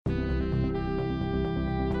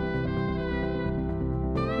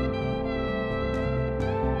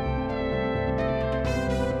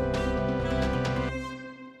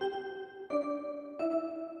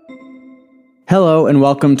Hello and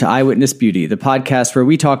welcome to Eyewitness Beauty, the podcast where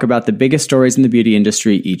we talk about the biggest stories in the beauty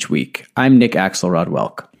industry each week. I'm Nick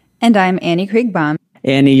Axelrod-Welk. And I'm Annie Kriegbaum.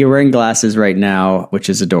 Annie, you're wearing glasses right now, which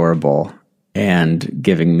is adorable, and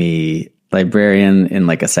giving me librarian in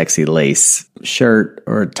like a sexy lace shirt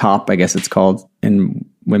or top, I guess it's called in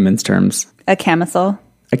women's terms. A camisole.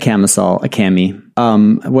 A camisole, a cami.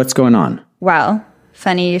 What's going on? Wow.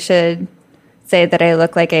 Funny you should say that I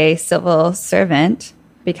look like a civil servant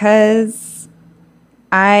because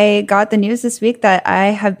I got the news this week that I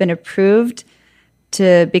have been approved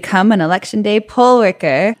to become an election day poll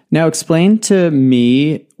worker. Now explain to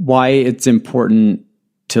me why it's important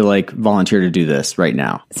to volunteer to do this right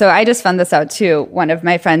now. So I just found this out too. One of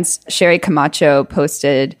my friends, Sherry Camacho,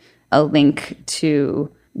 posted a link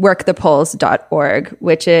to workthepolls.org,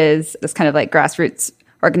 which is this kind of grassroots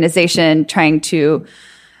organization trying to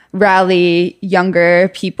rally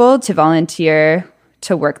younger people to volunteer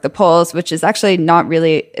to work the polls, which is actually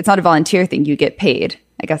it's not a volunteer thing. You get paid.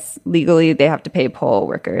 I guess legally they have to pay poll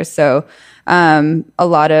workers. So a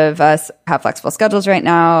lot of us have flexible schedules right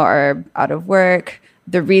now, are out of work.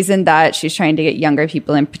 The reason that she's trying to get younger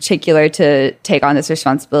people in particular to take on this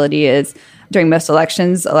responsibility is during most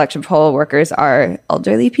elections, election poll workers are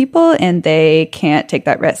elderly people and they can't take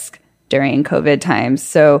that risk during COVID times.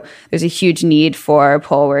 So there's a huge need for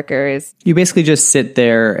poll workers. You basically just sit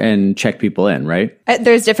there and check people in, right?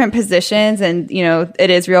 There's different positions and, it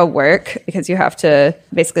is real work because you have to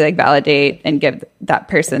basically validate and give that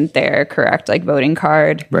person their correct voting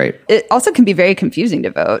card. Right. It also can be very confusing to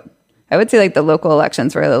vote. I would say the local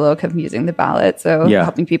elections were a little confusing, the ballot. So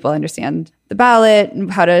helping people understand the ballot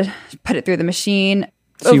and how to put it through the machine.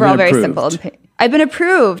 So overall very simple. I've been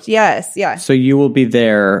approved. Yes. Yeah. So you will be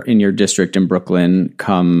there in your district in Brooklyn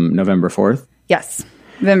come November 4th? Yes.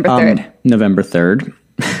 November 3rd. November 3rd.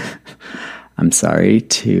 I'm sorry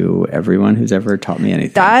to everyone who's ever taught me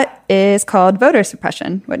anything. That is called voter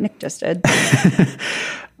suppression, what Nick just did.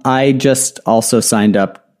 I just also signed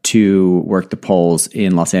up to work the polls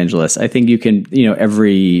in Los Angeles. I think you can,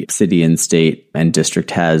 every city and state and district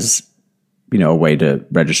has, a way to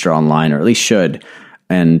register online, or at least should.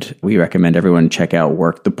 And we recommend everyone check out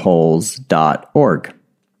workthepolls.org.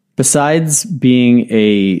 Besides being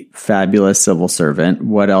a fabulous civil servant,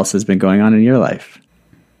 what else has been going on in your life?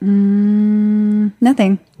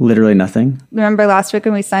 Nothing. Literally nothing? Remember last week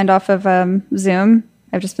when we signed off of Zoom?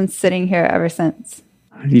 I've just been sitting here ever since.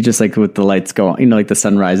 You just with the lights go on, the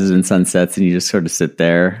sun rises and sunsets and you just sort of sit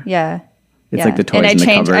there. Yeah. It's like the toys in the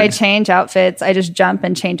cupboard. I change outfits. I just jump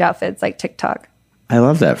and change outfits like TikTok. I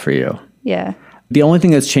love that for you. Yeah. The only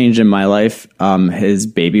thing that's changed in my life is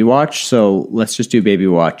Baby Watch. So let's just do Baby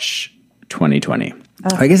Watch 2020.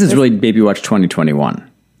 I guess it's really Baby Watch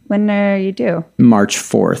 2021. When are you due? March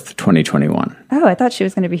 4th, 2021. Oh, I thought she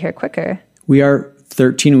was going to be here quicker. We are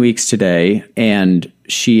 13 weeks today, and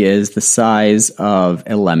she is the size of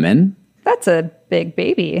a lemon. That's a big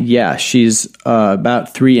baby. Yeah, she's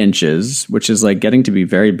about 3 inches, which is getting to be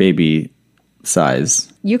very baby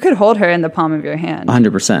size. You could hold her in the palm of your hand.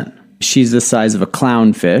 100%. She's the size of a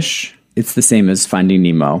clownfish. It's the same as Finding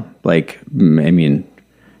Nemo. Hashtag,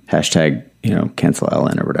 cancel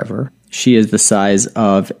Ellen or whatever. She is the size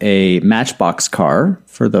of a Matchbox car,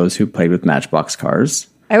 for those who played with Matchbox cars.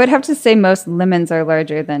 I would have to say most lemons are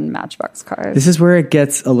larger than Matchbox cars. This is where it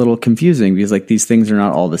gets a little confusing because these things are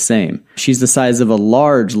not all the same. She's the size of a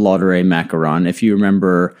large Lauderay macaron. If you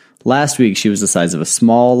remember last week, she was the size of a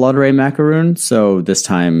small Lauderay macaroon. So this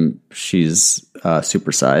time she's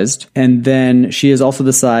supersized. And then she is also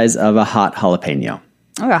the size of a hot jalapeno.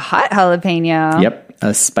 Oh, a hot jalapeno. Yep,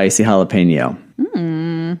 a spicy jalapeno.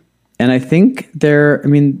 And I think there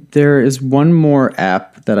is one more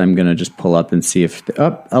app that I'm going to just pull up and see if,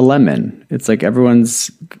 a lemon. It's everyone's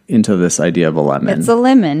into this idea of a lemon. It's a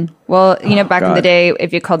lemon. Well, back in the day,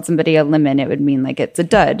 if you called somebody a lemon, it would mean it's a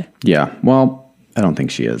dud. Yeah, well, I don't think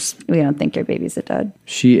she is. We don't think your baby's a dud.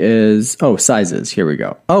 She is, sizes, here we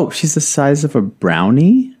go. Oh, she's the size of a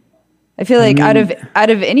brownie? I feel out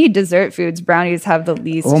of any dessert foods, brownies have the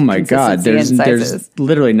least. Oh my God! There's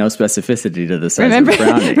literally no specificity to the size of a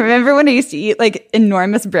brownie. Remember when I used to eat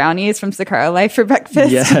enormous brownies from Sakara Life for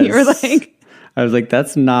breakfast? Yes. And you were I was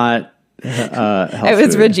that's not. I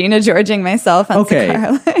was food. Regina Georging myself on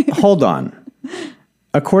Sakara Life. Hold on.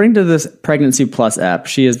 According to this Pregnancy Plus app,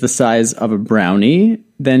 she is the size of a brownie.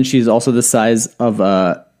 Then she's also the size of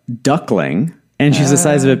a duckling, and she's the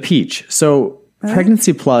size of a peach. So.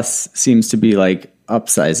 Pregnancy Plus seems to be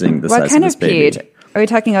upsizing the size of this baby. What kind of peach? Are we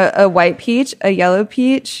talking a white peach, a yellow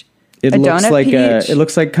peach, It a looks donut like peach? It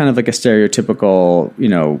looks like kind of like a stereotypical,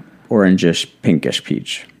 orangish, pinkish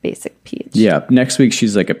peach. Basic peach. Yeah. Next week,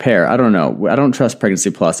 she's like a pear. I don't know. I don't trust Pregnancy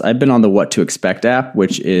Plus. I've been on the What to Expect app,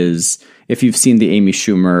 which is, if you've seen the Amy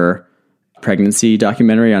Schumer pregnancy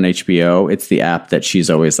documentary on HBO, it's the app that she's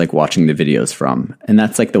always like watching the videos from. And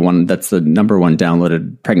that's like that's the number one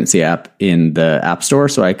downloaded pregnancy app in the App Store.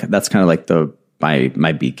 So that's kind of like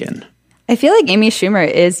my beacon. I feel like Amy Schumer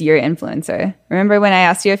is your influencer. Remember when I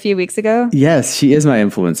asked you a few weeks ago? Yes, she is my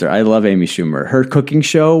influencer. I love Amy Schumer. Her cooking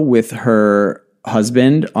show with her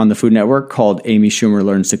husband on the Food Network called Amy Schumer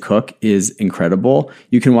Learns to Cook is incredible.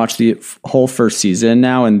 You can watch the whole first season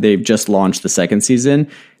now, and they've just launched the second season.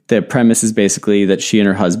 The premise is basically that she and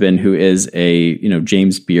her husband, who is a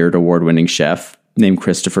James Beard award-winning chef named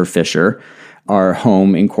Christopher Fisher, are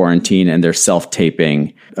home in quarantine, and they're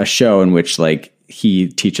self-taping a show in which like he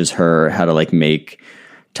teaches her how to like make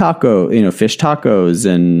fish tacos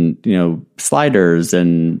and sliders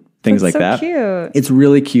and things like that. Cute. It's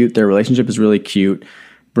really cute. Their relationship is really cute.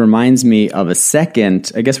 Reminds me of a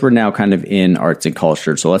second. I guess we're now kind of in arts and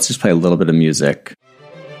culture, so let's just play a little bit of music.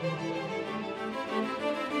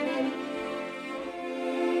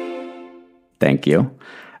 Thank you.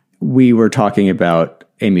 We were talking about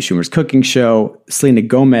Amy Schumer's cooking show. Selena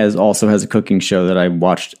Gomez also has a cooking show that I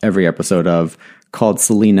watched every episode of called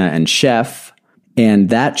Selena and Chef. And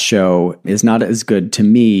that show is not as good to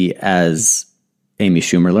me as Amy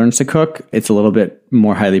Schumer Learns to Cook. It's a little bit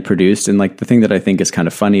more highly produced. And like the thing that I think is kind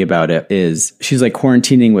of funny about it is she's like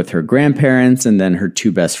quarantining with her grandparents and then her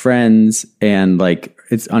two best friends. And like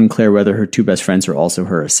it's unclear whether her two best friends are also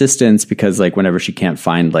her assistants, because like whenever she can't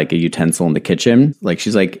find like a utensil in the kitchen, like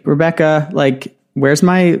she's like, Rebecca, like, where's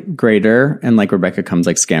my grater? And like Rebecca comes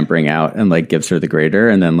like scampering out and like gives her the grater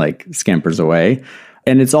and then like scampers away.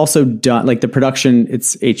 And it's also done like the production,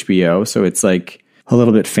 it's HBO. So it's like a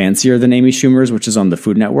little bit fancier than Amy Schumer's, which is on the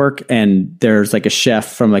Food Network. And there's like a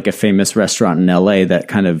chef from like a famous restaurant in LA that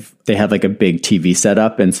they have like a big TV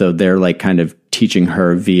setup. And so they're like kind of teaching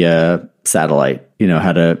her via satellite,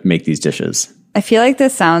 how to make these dishes. I feel like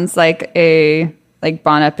this sounds like a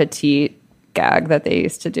Bon Appetit gag that they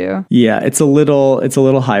used to do. Yeah, it's a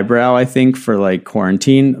little highbrow, I think, for like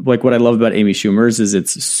quarantine. Like what I love about Amy Schumer's is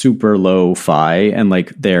it's super lo-fi, and like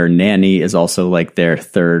their nanny is also like their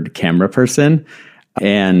third camera person,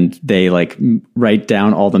 and they like write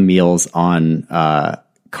down all the meals on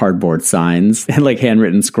cardboard signs and like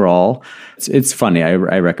handwritten scrawl. It's funny. I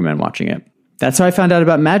recommend watching it. That's how I found out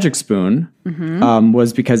about Magic Spoon,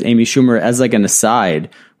 was because Amy Schumer, as like an aside,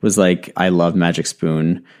 was like, I love Magic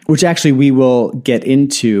Spoon, which actually we will get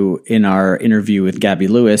into in our interview with Gabi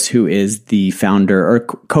Lewis, who is the founder or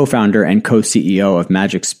co-founder and co-CEO of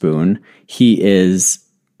Magic Spoon. He is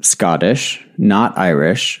Scottish, not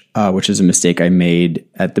Irish, which is a mistake I made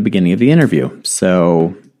at the beginning of the interview.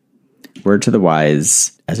 So word to the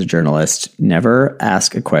wise, as a journalist, never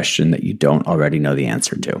ask a question that you don't already know the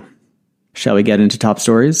answer to. Shall we get into top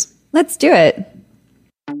stories? Let's do it.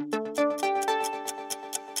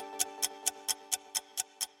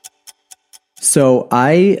 So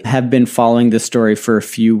I have been following this story for a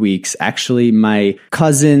few weeks. Actually, my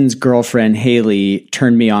cousin's girlfriend, Haley,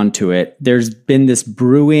 turned me onto it. There's been this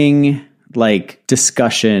brewing like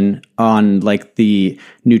discussion on like the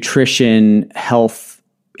nutrition health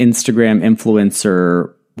Instagram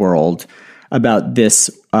influencer world about this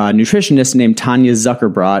nutritionist named Tanya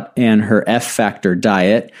Zuckerbrot and her F Factor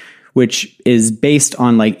diet, which is based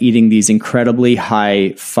on like eating these incredibly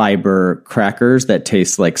high fiber crackers that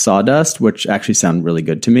taste like sawdust, which actually sound really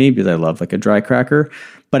good to me because I love like a dry cracker.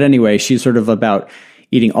 But anyway, she's sort of about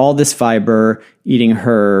eating all this fiber, eating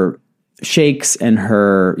her shakes and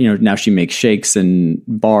her, now she makes shakes and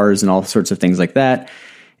bars and all sorts of things like that.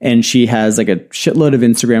 And she has like a shitload of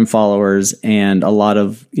Instagram followers and a lot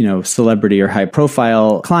of, celebrity or high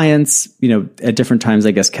profile clients, at different times.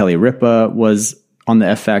 I guess Kelly Ripa was on the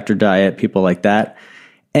F Factor diet, people like that.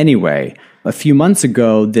 Anyway, a few months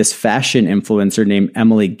ago, this fashion influencer named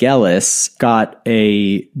Emily Gellis got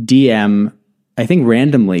a DM, I think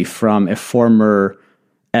randomly, from a former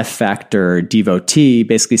F Factor devotee,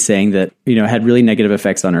 basically saying that, had really negative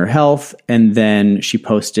effects on her health. And then she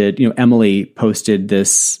posted, Emily posted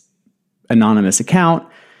this anonymous account.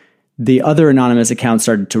 The other anonymous account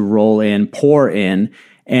started to pour in,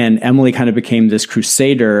 and Emily kind of became this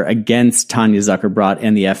crusader against Tanya Zuckerbrot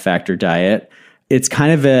and the F Factor diet. It's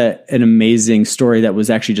kind of an amazing story that was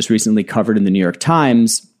actually just recently covered in the New York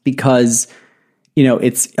Times because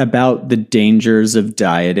it's about the dangers of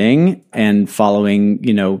dieting and following,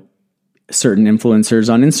 certain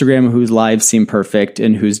influencers on Instagram whose lives seem perfect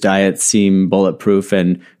and whose diets seem bulletproof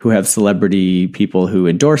and who have celebrity people who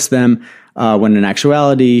endorse them, when in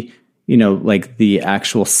actuality, like the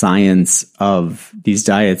actual science of these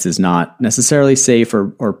diets is not necessarily safe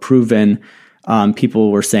or proven.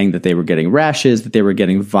 People were saying that they were getting rashes, that they were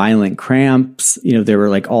getting violent cramps. There were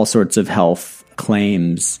like all sorts of health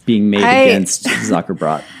claims being made against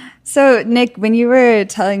Zuckerbrot. So, Nick, when you were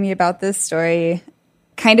telling me about this story,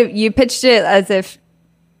 you pitched it as if,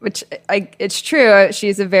 it's true.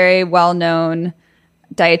 She's a very well-known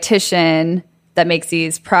dietitian that makes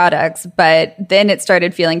these products, but then it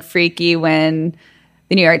started feeling freaky when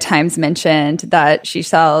the New York Times mentioned that she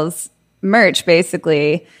sells merch,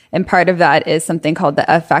 basically, and part of that is something called the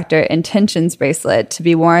F Factor Intentions Bracelet to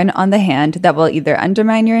be worn on the hand that will either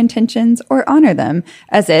undermine your intentions or honor them,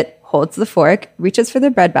 as it holds the fork, reaches for the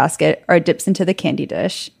breadbasket, or dips into the candy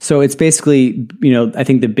dish. So it's basically, I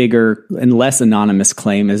think the bigger and less anonymous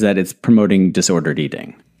claim is that it's promoting disordered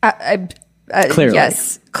eating. Clearly.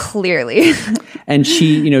 Yes, clearly. And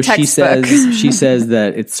she says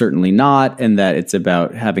that it's certainly not, and that it's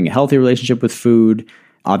about having a healthy relationship with food.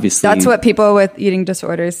 Obviously, that's what people with eating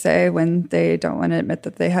disorders say when they don't want to admit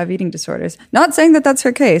that they have eating disorders. Not saying that that's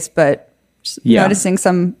her case, but noticing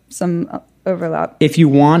some overlap. If you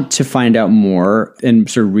want to find out more and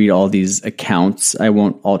sort of read all these accounts,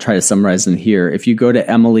 I'll try to summarize them here. If you go to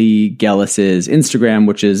Emily Gellis's Instagram,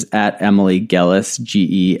 which is at Emily Gellis,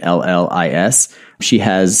 Gellis, she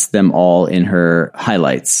has them all in her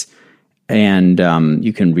highlights. And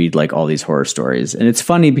you can read like all these horror stories. And it's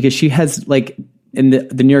funny because she has like, in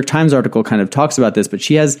the New York Times article kind of talks about this, but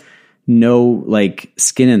she has no like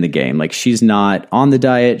skin in the game. Like she's not on the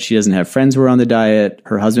diet. She doesn't have friends who are on the diet.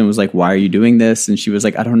 Her husband was like, "Why are you doing this?" And she was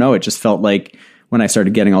like, "I don't know. It just felt like when I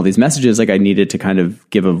started getting all these messages, like I needed to kind of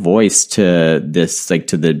give a voice to this, like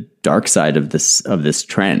to the dark side of this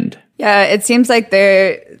trend." Yeah, it seems like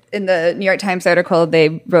they're in the New York Times article,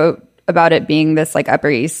 they wrote about it being this like Upper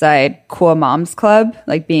East Side cool moms club,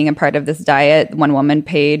 like being a part of this diet. One woman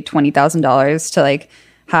paid $20,000 to like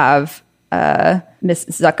have Miss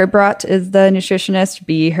Zuckerbrot is the nutritionist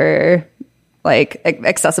be her like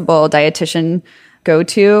accessible dietitian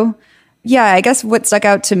go-to. Yeah, I guess what stuck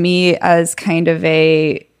out to me as kind of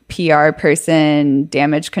a PR person,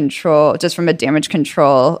 damage control, just from a damage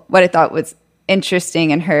control, what I thought was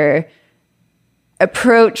interesting in her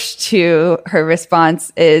approach to her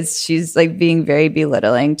response is she's like being very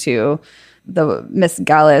belittling to the Miss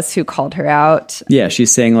Gallus who called her out. Yeah,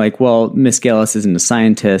 she's saying like, well, Miss Gallus isn't a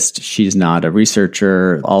scientist. She's not a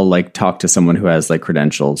researcher. I'll like talk to someone who has like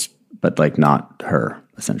credentials, but like not her,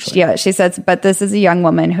 essentially. Yeah, she says, but this is a young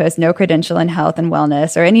woman who has no credential in health and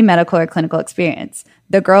wellness or any medical or clinical experience.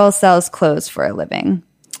 The girl sells clothes for a living.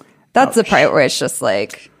 That's the part where it's just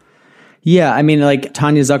like... Yeah, I mean, like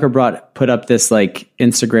Tanya Zuckerbrot put up this like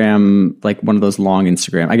Instagram, like one of those long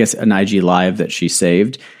Instagram, I guess an IG live that she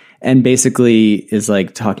saved. And basically is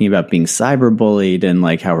like talking about being cyberbullied and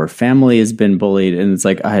like how her family has been bullied. And it's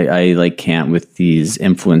like, I like can't with these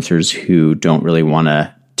influencers who don't really want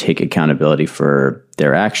to take accountability for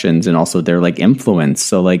their actions. And also they're like influence.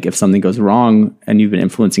 So like if something goes wrong and you've been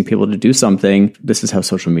influencing people to do something, this is how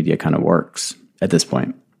social media kind of works at this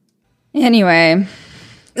point. Anyway,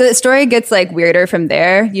 the story gets like weirder from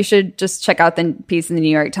there. You should just check out the piece in the New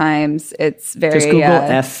York Times. It's very... Just Google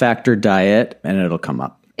F Factor diet and it'll come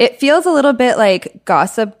up. It feels a little bit like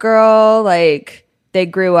Gossip Girl, like they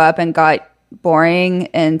grew up and got boring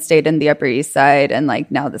and stayed in the Upper East Side, and like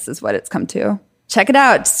now this is what it's come to. Check it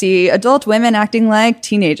out. See adult women acting like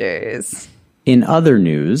teenagers. In other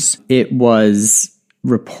news, it was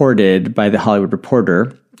reported by The Hollywood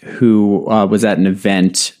Reporter, who was at an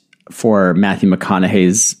event for Matthew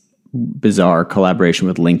McConaughey's bizarre collaboration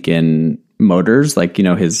with Lincoln Motors, like, you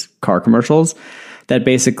know, his car commercials, that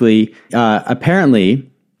basically, apparently...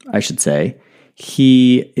 I should say,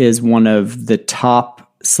 he is one of the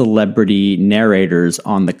top celebrity narrators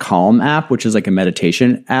on the Calm app, which is like a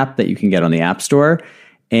meditation app that you can get on the App Store.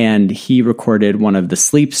 And he recorded one of the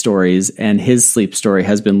sleep stories, and his sleep story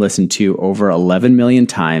has been listened to over 11 million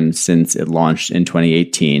times since it launched in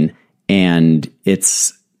 2018. And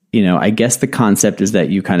it's, you know, I guess the concept is that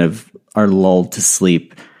you kind of are lulled to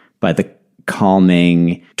sleep by the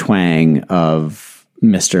calming twang of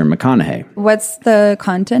Mr. McConaughey. What's the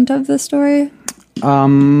content of the story?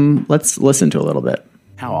 Let's listen to a little bit.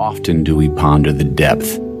 How often do we ponder the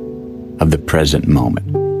depth of the present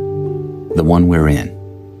moment, the one we're in?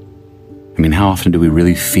 I mean, how often do we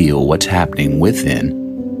really feel what's happening within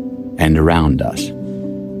and around us?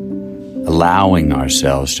 Allowing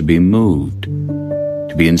ourselves to be moved,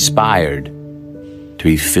 to be inspired, to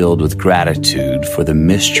be filled with gratitude for the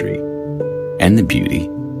mystery and the beauty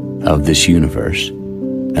of this universe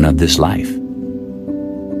and of this life.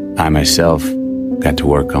 I myself got to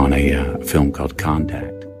work on a film called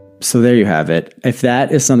Contact. So there you have it. If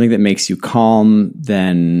that is something that makes you calm,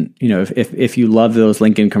 then, if you love those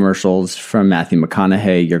Lincoln commercials from Matthew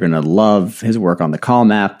McConaughey, you're going to love his work on the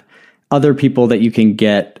Calm app. Other people that you can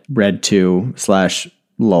get read to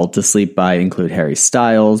 / lulled to sleep by include Harry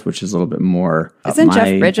Styles, which is a little bit more Isn't up my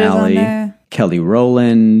Jeff Bridges alley. on there? Kelly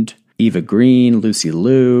Rowland, Eva Green, Lucy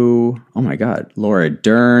Liu. Oh my God. Laura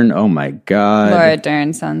Dern. Oh my God. Laura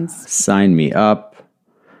Dern sounds. Sign me up.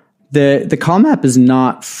 The Calm app is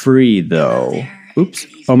not free though. Oops.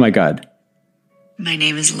 Oh my God. My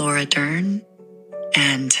name is Laura Dern,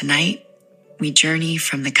 and tonight we journey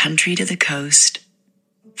from the country to the coast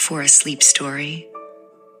for a sleep story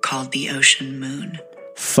called The Ocean Moon.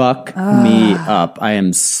 Fuck me up. I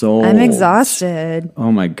am so... I'm exhausted.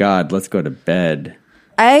 Oh my God. Let's go to bed.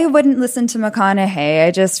 I wouldn't listen to McConaughey.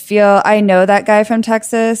 I just feel, I know that guy from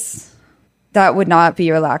Texas. That would not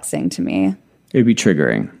be relaxing to me. It'd be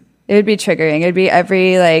triggering. It would be triggering. It'd be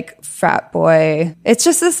every like frat boy. It's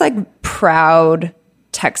just this like proud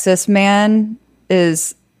Texas man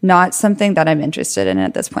is not something that I'm interested in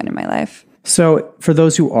at this point in my life. So for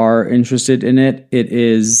those who are interested in it, it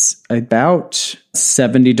is about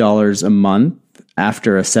 $70 a month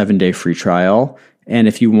after a 7-day free trial. And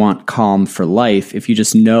if you want Calm for life, if you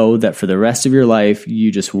just know that for the rest of your life,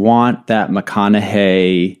 you just want that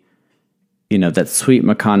McConaughey, that sweet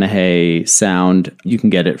McConaughey sound, you can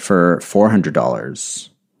get it for $400.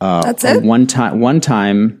 That's it? One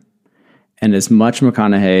time, and as much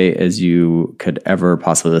McConaughey as you could ever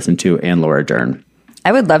possibly listen to, and Laura Dern.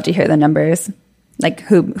 I would love to hear the numbers. Like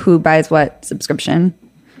who buys what subscription?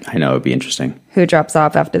 I know, it'd be interesting. Who drops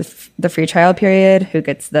off after the free trial period? Who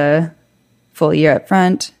gets the full year up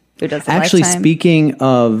front? Who does the Actually, lifetime? speaking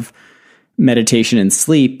of meditation and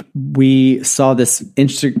sleep, we saw this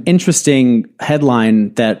interesting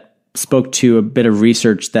headline that spoke to a bit of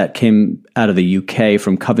research that came out of the UK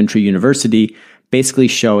from Coventry University, basically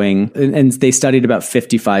showing, and they studied about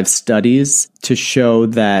 55 studies to show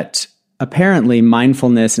that apparently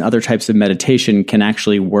mindfulness and other types of meditation can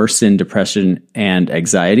actually worsen depression and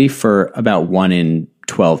anxiety for about 1 in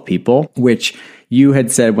 12 people, which you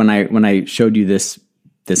had said when I showed you this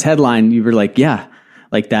headline, you were like, yeah,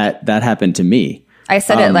 like that happened to me. I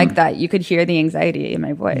said it like that. You could hear the anxiety in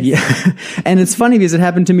my voice. Yeah. And it's funny because it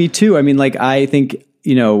happened to me too. I mean, like, I think,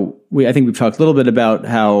 I think we've talked a little bit about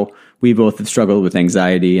how we both have struggled with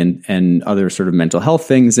anxiety and other sort of mental health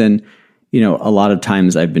things. And, a lot of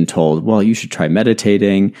times I've been told, well, you should try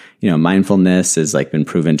meditating. Mindfulness has like been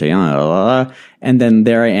proven to, blah, blah, blah. And then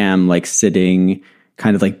there I am, like sitting,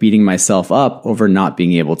 kind of like beating myself up over not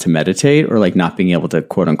being able to meditate or like not being able to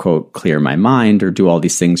quote unquote clear my mind or do all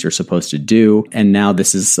these things you're supposed to do. And now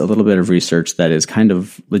this is a little bit of research that is kind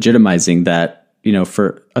of legitimizing that,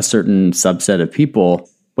 for a certain subset of people,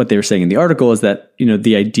 what they were saying in the article is that,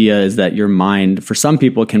 the idea is that your mind, for some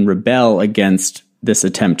people, can rebel against this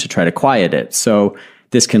attempt to try to quiet it. So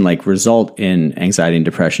this can like result in anxiety and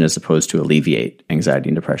depression as opposed to alleviate anxiety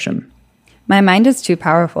and depression. My mind is too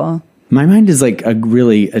powerful. My mind is like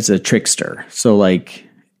it's a trickster. So like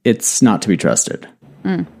it's not to be trusted.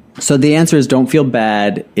 So the answer is don't feel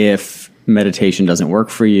bad if meditation doesn't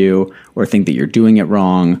work for you or think that you're doing it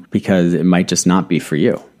wrong because it might just not be for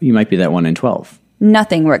you. You might be that 1 in 12.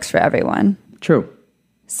 Nothing works for everyone. True.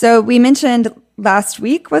 So we mentioned last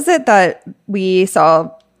week, was it, that we saw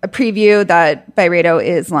a preview that Byredo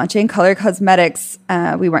is launching color cosmetics.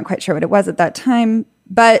 We weren't quite sure what it was at that time,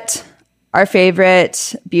 but our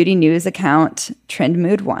favorite beauty news account, Trend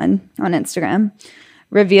Mood 1 on Instagram,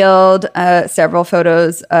 revealed several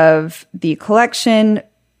photos of the collection.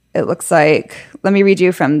 It looks like, let me read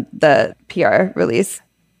you from the PR release.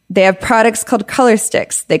 They have products called color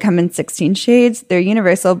sticks. They come in 16 shades. They're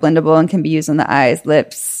universal, blendable, and can be used on the eyes,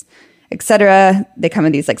 lips, etc. They come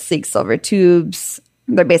in these like sleek silver tubes.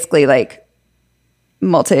 They're basically like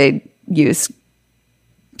multi-use,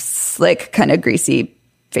 slick, kind of greasy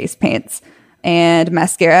face paints. And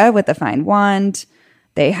mascara with a fine wand.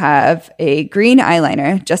 They have a green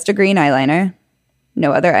eyeliner, just a green eyeliner,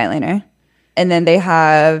 no other eyeliner. And then they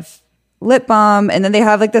have lip balm. And then they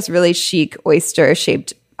have like this really chic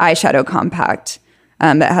oyster-shaped eyeshadow compact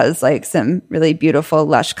that has like some really beautiful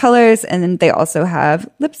lush colors. And then they also have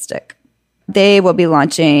lipstick. They will be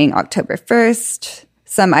launching October 1st.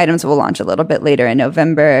 Some items will launch a little bit later in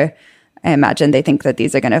November. I imagine they think that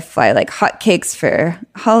these are going to fly like hotcakes for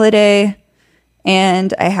holiday.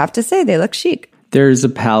 And I have to say, they look chic. There's a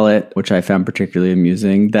palette, which I found particularly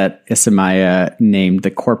amusing, that Isamaya named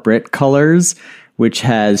the corporate colors, which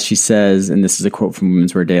has, she says, and this is a quote from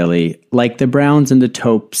Women's Wear Daily, like the browns and the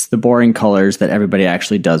taupes, the boring colors that everybody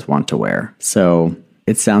actually does want to wear. So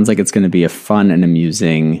it sounds like it's going to be a fun and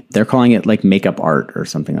amusing, they're calling it like makeup art or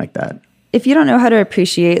something like that. If you don't know how to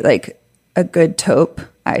appreciate like a good taupe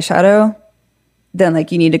eyeshadow, then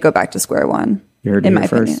like you need to go back to square one. You heard it here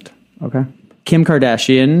first. Okay. Kim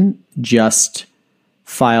Kardashian just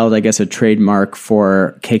filed, I guess, a trademark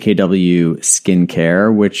for KKW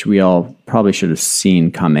skincare, which we all probably should have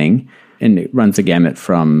seen coming. And it runs the gamut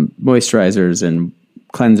from moisturizers and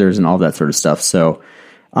cleansers and all that sort of stuff. So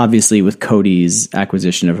obviously with Coty's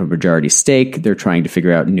acquisition of a majority stake, they're trying to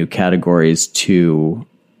figure out new categories to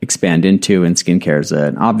expand into, and skincare is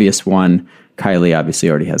an obvious one. Kylie obviously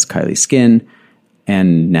already has Kylie Skin,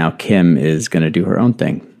 and now Kim is going to do her own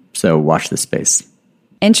thing. So watch this space.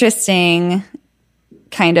 Interesting.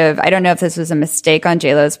 Kind of, I don't know if this was a mistake on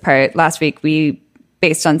JLo's part. Last week, we,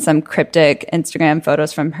 based on some cryptic Instagram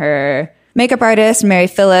photos from her makeup artist, Mary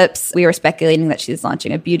Phillips, we were speculating that she's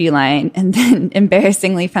launching a beauty line, and then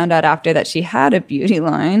embarrassingly found out after that she had a beauty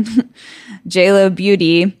line, JLo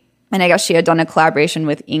Beauty. And I guess she had done a collaboration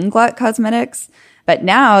with Inglot Cosmetics. But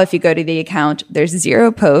now, if you go to the account, there's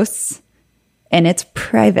 0 posts, and it's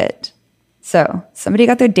private. So somebody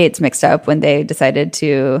got their dates mixed up when they decided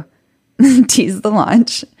to tease the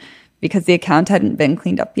launch because the account hadn't been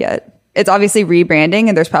cleaned up yet. It's obviously rebranding,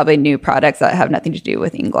 and there's probably new products that have nothing to do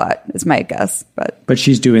with Inglot, is my guess. But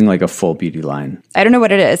she's doing like a full beauty line. I don't know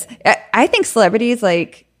what it is. I think celebrities,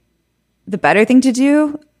 like, the better thing to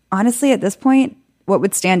do, honestly, at this point, what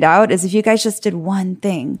would stand out is if you guys just did one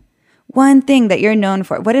thing that you're known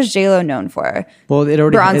for. What is JLo known for? Well, it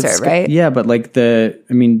already bronzer, right? Yeah, but like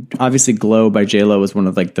obviously Glow by JLo was one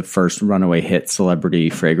of like the first runaway hit celebrity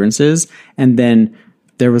fragrances. And then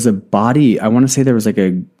there was a I want to say there was like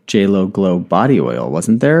a JLo Glow body oil,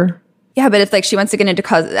 wasn't there? Yeah, but it's like she wants to get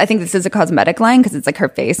into I think this is a cosmetic line because it's like her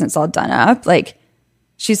face and it's all done up. Like,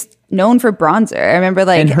 she's known for bronzer. I remember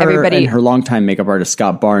like everybody. And her longtime makeup artist,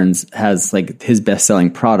 Scott Barnes, has like his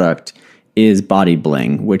best-selling product is Body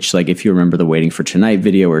Bling, which, like, if you remember the Waiting for Tonight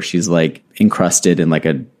video where she's like encrusted in like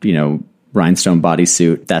a, rhinestone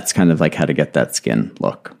bodysuit, that's kind of like how to get that skin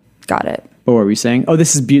look. Got it. What were we saying? Oh,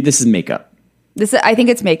 this is makeup. I think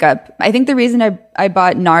it's makeup. I think the reason I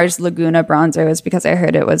bought NARS Laguna bronzer was because I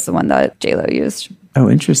heard it was the one that JLo used. Oh,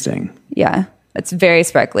 interesting. Yeah. It's very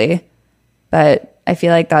sparkly, but I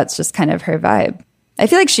feel like that's just kind of her vibe. I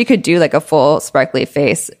feel like she could do like a full sparkly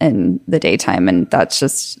face in the daytime, and that's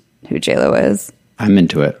just who JLo is. I'm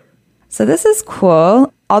into it. So this is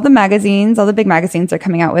cool. All the big magazines are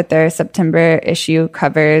coming out with their September issue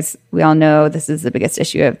covers. We all know this is the biggest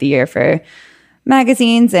issue of the year for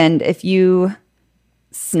magazines. And if you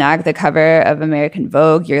snag the cover of American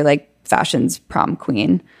Vogue, you're like fashion's prom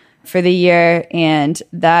queen for the year. And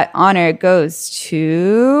that honor goes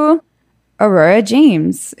to Aurora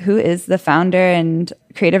James, who is the founder and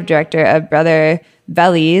creative director of Brother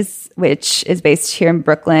Vellies, which is based here in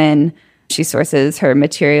Brooklyn. She sources her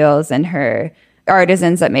materials and her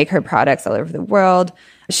artisans that make her products all over the world.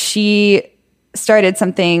 She started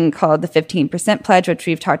something called the 15% Pledge, which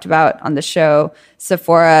we've talked about on the show.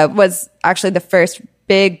 Sephora was actually the first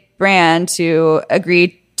big brand to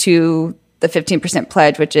agree to the 15%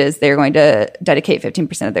 Pledge, which is they're going to dedicate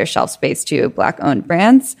 15% of their shelf space to Black-owned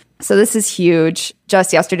brands. So this is huge.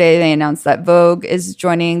 Just yesterday, they announced that Vogue is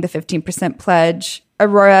joining the 15% Pledge.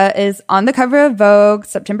 Aurora is on the cover of Vogue,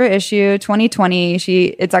 September issue 2020.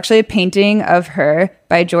 It's actually a painting of her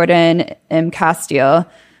by Jordan M. Castile,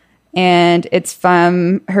 and it's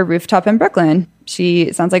from her rooftop in Brooklyn.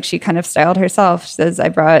 It sounds like she kind of styled herself. She says, I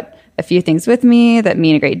brought a few things with me that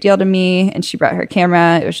mean a great deal to me, and she brought her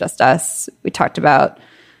camera. It was just us. We talked about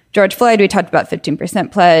George Floyd. We talked about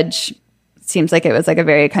 15% Pledge. It seems like it was like a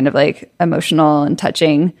very kind of like emotional and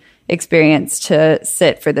touching experience to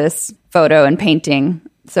sit for this photo and painting.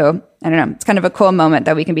 So I don't know. It's kind of a cool moment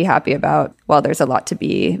that we can be happy about while there's a lot to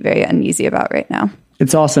be very uneasy about right now.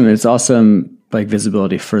 It's awesome. It's awesome, like,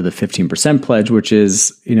 visibility for the 15% Pledge, which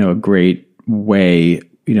is, a great way,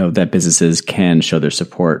 that businesses can show their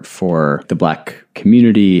support for the Black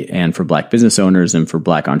community and for Black business owners and for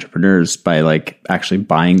Black entrepreneurs by like actually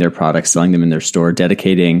buying their products, selling them in their store,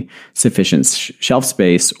 dedicating sufficient shelf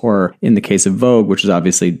space, or in the case of Vogue, which is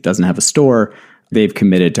obviously doesn't have a store, they've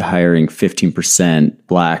committed to hiring 15%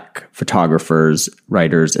 Black photographers,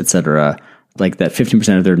 writers, etc. Like that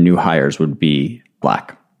 15% of their new hires would be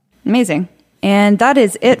Black. Amazing. And that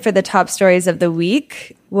is it for the top stories of the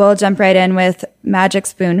week. We'll jump right in with Magic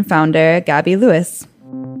Spoon founder Gabi Lewis.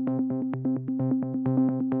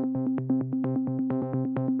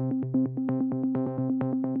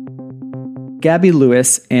 Gabi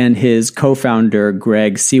Lewis and his co-founder,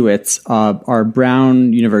 Greg Siewitz, are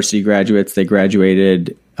Brown University graduates. They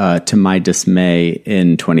graduated, to my dismay,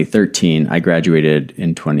 in 2013. I graduated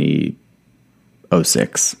in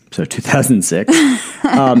 2006, so 2006.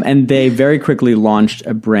 And they very quickly launched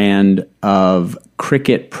a brand of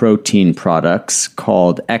cricket protein products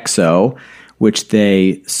called XO, which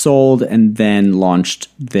they sold and then launched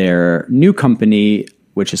their new company,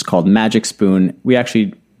 which is called Magic Spoon. We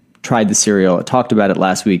actually tried the cereal, talked about it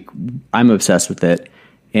last week. I'm obsessed with it.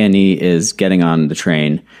 Annie is getting on the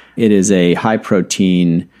train. It is a high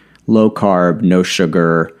protein, low carb, no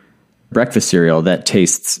sugar breakfast cereal that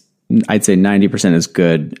tastes, I'd say 90% as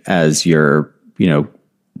good as your,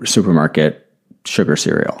 supermarket sugar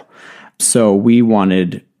cereal. So we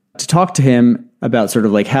wanted to talk to him about sort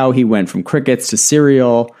of like how he went from crickets to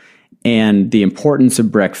cereal and the importance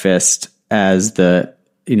of breakfast as the,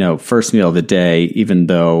 first meal of the day, even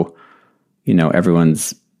though,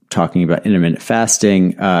 everyone's talking about intermittent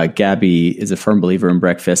fasting. Gabi is a firm believer in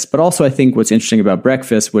breakfast. But also I think what's interesting about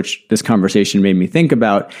breakfast, which this conversation made me think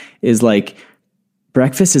about, is like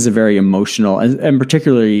breakfast is a very emotional, and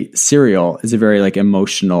particularly cereal is a very like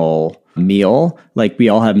emotional meal. Like we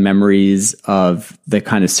all have memories of the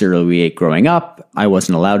kind of cereal we ate growing up. I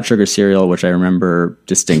wasn't allowed sugar cereal, which I remember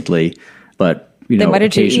distinctly. But, then what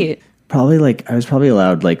did you eat? Probably I was probably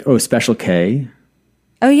allowed Special K.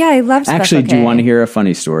 Oh yeah, I love Special K. Actually, do you want to hear a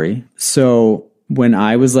funny story? So when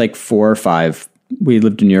I was 4 or 5, we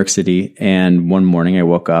lived in New York City, and one morning I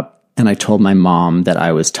woke up and I told my mom that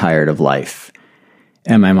I was tired of life.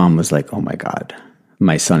 And my mom was like, "Oh my God,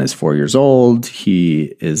 my son is 4 years old.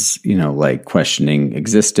 He is, questioning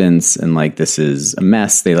existence, and this is a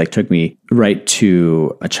mess." They took me right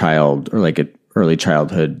to a child or an early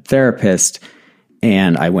childhood therapist.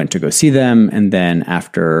 And I went to go see them. And then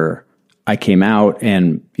after I came out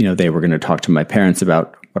and, they were going to talk to my parents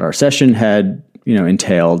about what our session had,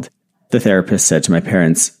 entailed, the therapist said to my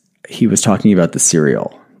parents, he was talking about the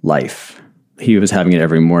cereal life. He was having it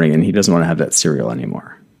every morning and he doesn't want to have that cereal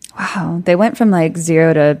anymore. Wow. They went from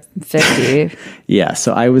 0 to 50. Yeah.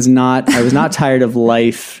 So I was not tired of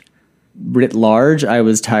life writ large. I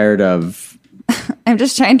was tired of I'm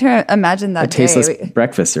just trying to imagine that a tasteless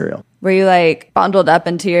breakfast cereal. Were you bundled up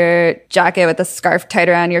into your jacket with a scarf tied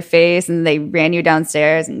around your face and they ran you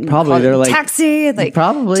downstairs and probably they're taxi,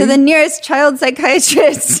 probably to the nearest child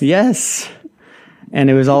psychiatrist? Yes. And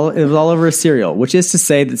it was all over a cereal, which is to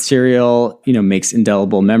say that cereal, makes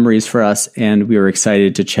indelible memories for us. And we were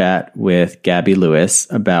excited to chat with Gabi Lewis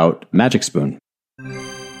about Magic Spoon.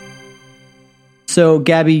 So,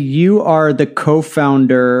 Gabi, you are the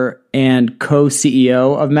co-founder and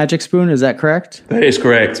co-CEO of Magic Spoon. Is that correct? That is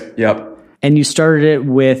correct. Yep. And you started it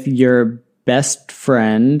with your best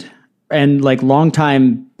friend and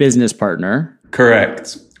longtime business partner.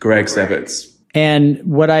 Correct. Greg Siewitz. And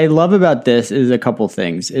what I love about this is a couple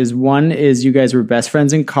things. One is you guys were best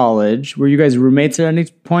friends in college. Were you guys roommates at any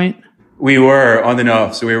point? We were on and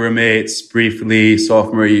off. So we were roommates briefly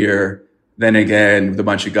sophomore year, then again with a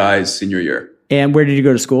bunch of guys senior year. And where did you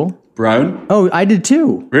go to school? Brown. Oh, I did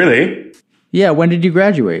too. Really? Yeah. When did you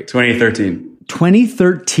graduate? 2013.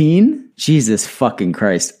 2013? Jesus fucking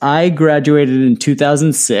Christ. I graduated in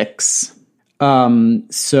 2006.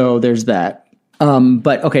 So there's that.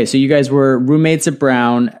 But okay, so you guys were roommates at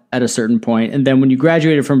Brown at a certain point. And then when you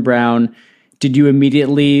graduated from Brown, did you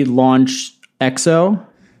immediately launch XO?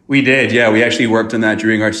 We did. Yeah. We actually worked on that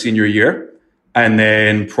during our senior year and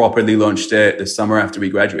then properly launched it the summer after we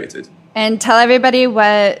graduated. And tell everybody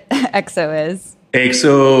what XO is.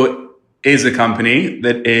 XO is a company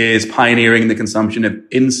that is pioneering the consumption of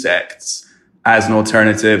insects as an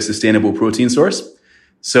alternative sustainable protein source.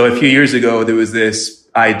 So a few years ago, there was this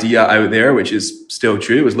idea out there, which is still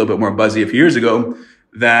true. It was a little bit more buzzy a few years ago,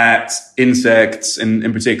 that insects, and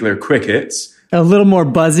in particular crickets. A little more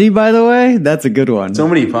buzzy, by the way. That's a good one. So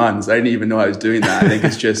many puns. I didn't even know I was doing that. I think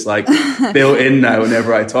it's just built in now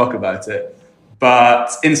whenever I talk about it. But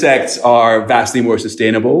insects are vastly more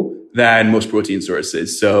sustainable than most protein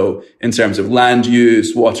sources. So in terms of land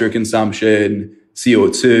use, water consumption,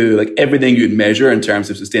 CO2, everything you'd measure in terms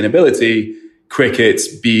of sustainability, crickets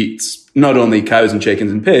beat not only cows and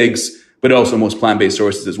chickens and pigs, but also most plant-based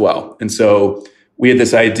sources as well. And so we had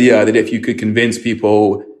this idea that if you could convince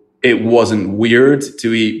people it wasn't weird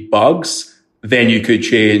to eat bugs, then you could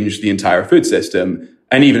change the entire food system.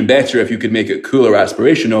 And even better, if you could make it cool or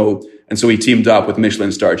aspirational. And so we teamed up with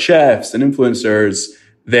Michelin-starred chefs and influencers,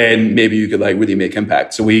 then maybe you could really make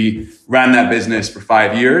impact. So we ran that business for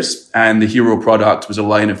 5 years, and the hero product was a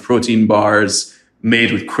line of protein bars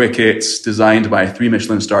made with crickets, designed by a 3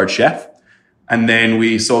 Michelin-starred chef. And then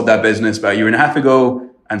we sold that business about a year and a half ago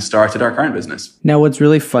and started our current business. Now, what's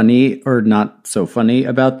really funny, or not so funny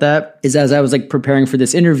about that, is as I was like preparing for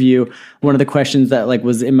this interview, one of the questions that like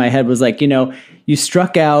was in my head was like, you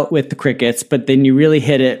struck out with the crickets, but then you really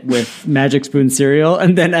hit it with Magic Spoon cereal.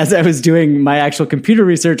 And then as I was doing my actual computer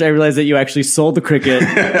research, I realized that you actually sold the cricket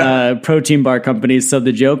protein bar companies. So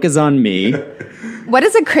the joke is on me. What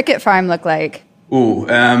does a cricket farm look like? Ooh,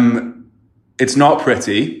 it's not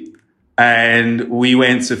pretty. And we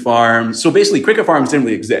went to farms. So basically, cricket farms didn't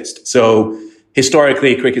really exist. So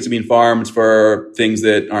historically, crickets have been farmed for things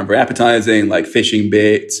that aren't very appetizing, like fishing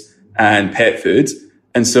bait and pet food.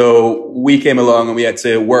 And so we came along and we had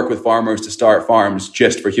to work with farmers to start farms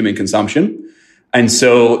just for human consumption. And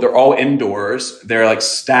so they're all indoors. They're like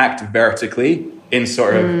stacked vertically in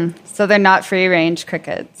sort of... So they're not free-range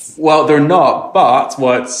crickets. Well, they're not. But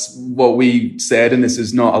what we said, and this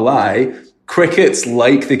is not a lie, crickets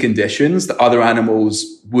like the conditions that other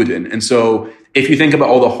animals wouldn't. And so if you think about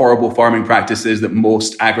all the horrible farming practices that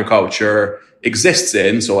most agriculture exists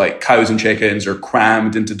in, so like cows and chickens are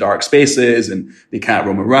crammed into dark spaces and they can't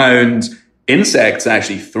roam around, insects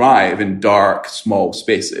actually thrive in dark, small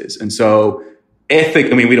spaces. And so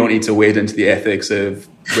we don't need to wade into the ethics of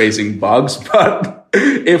raising bugs, but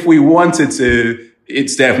if we wanted to,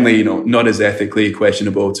 it's definitely, not as ethically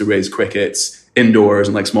questionable to raise crickets indoors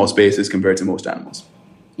in like small spaces compared to most animals.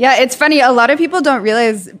 Yeah, it's funny. A lot of people don't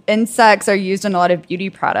realize insects are used in a lot of beauty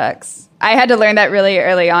products. I had to learn that really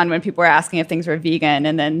early on when people were asking if things were vegan.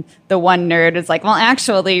 And then the one nerd was like, well,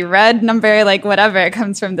 actually, red number, like whatever,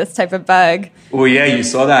 comes from this type of bug. Well, yeah, you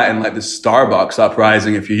saw that in like the Starbucks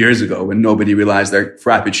uprising a few years ago when nobody realized their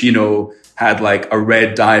Frappuccino had like a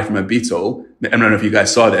red dye from a beetle. I don't know if you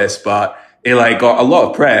guys saw this, but it like got a lot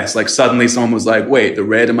of press. Like suddenly someone was like, wait, the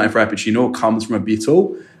red in my Frappuccino comes from a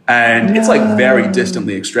beetle. And it's like very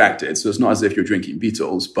distantly extracted. So it's not as if you're drinking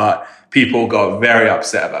beetles, but people got very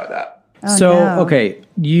upset about that. Okay,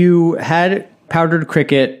 you had powdered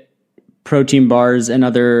cricket, protein bars, and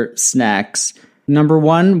other snacks. Number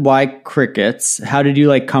one, why crickets? How did you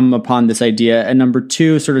like come upon this idea? And number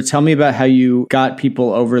two, sort of tell me about how you got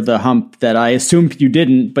people over the hump that I assumed you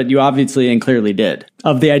didn't, but you obviously and clearly did,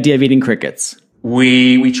 of the idea of eating crickets.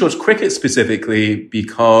 We chose crickets specifically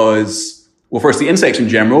because, well, first the insects in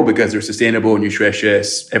general, because they're sustainable,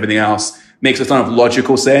 nutritious, everything else makes a ton of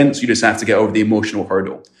logical sense. You just have to get over the emotional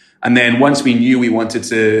hurdle. And then once we knew we wanted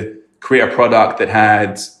to create a product that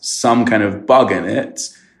had some kind of bug in it,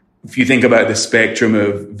 if you think about the spectrum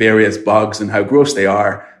of various bugs and how gross they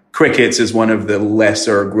are, crickets is one of the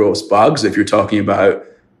lesser gross bugs if you're talking about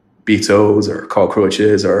beetles or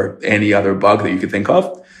cockroaches or any other bug that you could think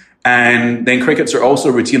of. And then crickets are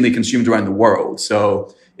also routinely consumed around the world.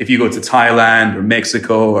 So if you go to Thailand or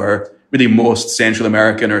Mexico or really most Central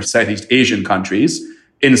American or Southeast Asian countries,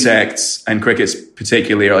 insects and crickets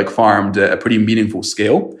particularly are like farmed at a pretty meaningful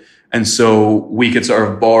scale. And so we could sort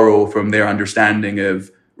of borrow from their understanding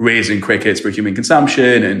of raising crickets for human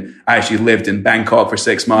consumption. And I actually lived in Bangkok for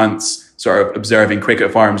 6 months, sort of observing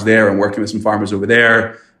cricket farms there and working with some farmers over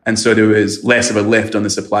there. And so there was less of a lift on the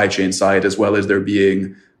supply chain side, as well as there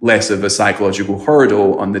being less of a psychological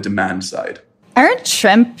hurdle on the demand side. Aren't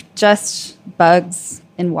shrimp just bugs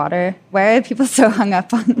in water? Why are people so hung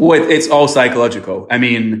up on? Well, it's all psychological. I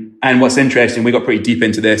mean, and what's interesting, we got pretty deep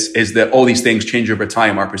into this, is that all these things change over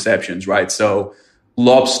time, our perceptions, right? So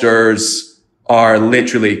lobsters are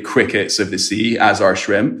literally crickets of the sea, as are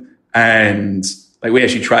shrimp. And like we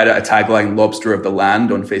actually tried out a tagline, lobster of the land,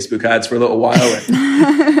 on Facebook ads for a little while.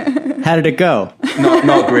 How did it go?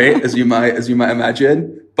 Not great, as you might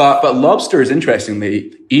imagine. But lobsters,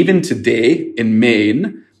 interestingly, even today in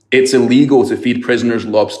Maine, it's illegal to feed prisoners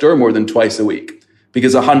lobster more than twice a week.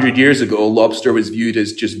 Because 100 years ago, lobster was viewed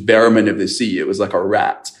as just vermin of the sea. It was like a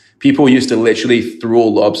rat. People used to literally throw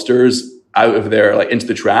lobsters out of there, like into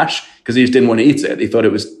the trash, because they just didn't want to eat it. They thought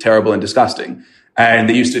it was terrible and disgusting. And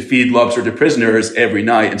they used to feed lobster to prisoners every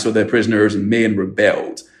night. And so the prisoners in Maine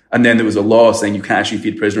rebelled. And then there was a law saying you can't actually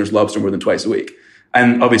feed prisoners lobster more than twice a week.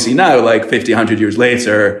 And obviously now, like 50, 100 years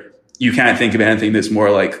later, you can't think of anything that's more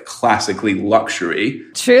like classically luxury.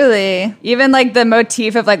 Truly. Even like the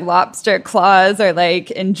motif of like lobster claws are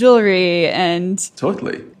like in jewelry and...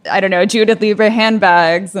 Totally. I don't know, Judith Lieber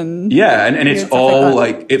handbags and... Yeah, and it's all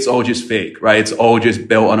like it's all just fake, right? It's all just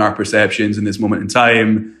built on our perceptions in this moment in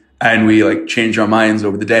time. And we like change our minds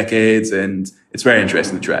over the decades. And it's very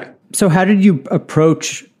interesting to track. So how did you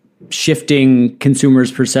approach shifting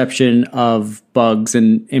consumers' perception of bugs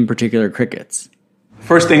and in particular crickets?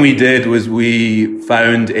 First thing we did was we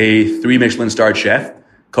found a 3 Michelin starred chef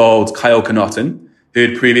called Kyle Connaughton. who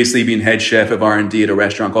had previously been head chef of R&D at a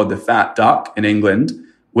restaurant called the Fat Duck in England,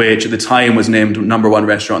 which at the time was named #1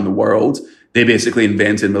 restaurant in the world. They basically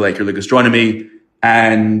invented molecular gastronomy.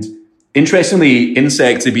 And interestingly,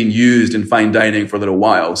 insects have been used in fine dining for a little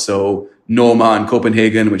while. So Noma in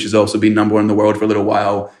Copenhagen, which has also been #1 in the world for a little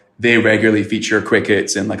while, they regularly feature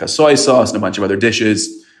crickets in like a soy sauce and a bunch of other dishes.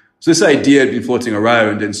 So this idea had been floating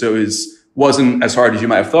around. And so it wasn't as hard as you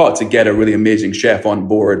might have thought to get a really amazing chef on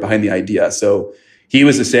board behind the idea. So he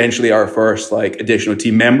was essentially our first like additional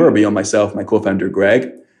team member beyond myself, my co-founder,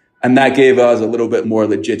 Greg. And that gave us a little bit more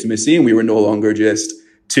legitimacy. And we were no longer just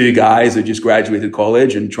two guys who just graduated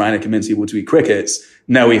college and trying to convince people to eat crickets.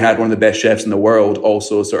 Now we had one of the best chefs in the world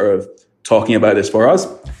also sort of talking about this for us.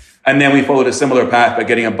 And then we followed a similar path by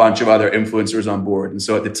getting a bunch of other influencers on board. And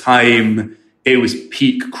so at the time, it was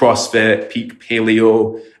peak CrossFit, peak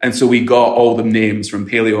paleo. And so we got all the names from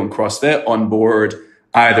paleo and CrossFit on board,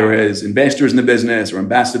 either as investors in the business or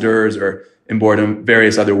ambassadors or on board in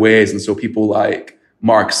various other ways. And so people like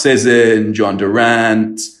Mark Sisson, John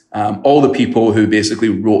Durant, all the people who basically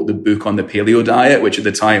wrote the book on the paleo diet, which at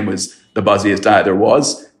the time was the buzziest diet there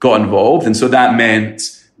was, got involved. And so that meant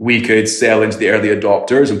we could sell into the early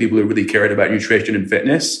adopters and people who really cared about nutrition and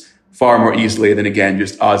fitness far more easily than, again,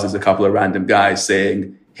 just us as a couple of random guys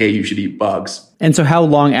saying, hey, you should eat bugs. And so how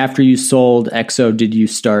long after you sold Exo did you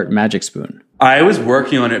start Magic Spoon? I was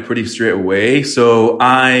working on it pretty straight away. So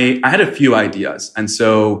I had a few ideas. And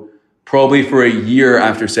so probably for a year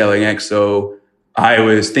after selling Exo, I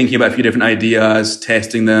was thinking about a few different ideas,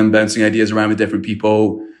 testing them, bouncing ideas around with different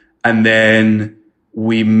people. And then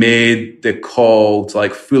we made the call to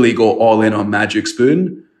like fully go all in on Magic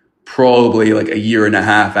Spoon, probably like a year and a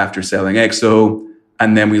half after selling Exo.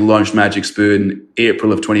 And then we launched Magic Spoon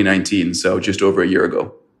April of 2019. So just over a year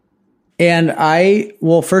ago. And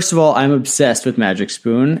first of all, I'm obsessed with Magic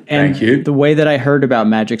Spoon. And Thank you. The way that I heard about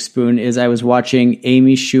Magic Spoon is I was watching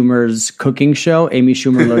Amy Schumer's cooking show, Amy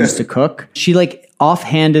Schumer Learns to Cook. She like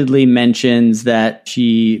offhandedly mentions that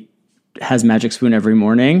she has Magic Spoon every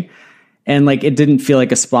morning. And like, it didn't feel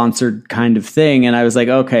like a sponsored kind of thing. And I was like,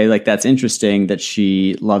 okay, like that's interesting that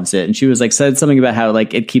she loves it. And she was like, said something about how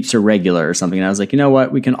like it keeps her regular or something. And I was like, you know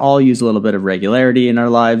what? We can all use a little bit of regularity in our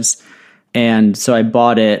lives. And so I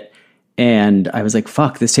bought it and I was like,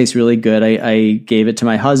 fuck, this tastes really good. I gave it to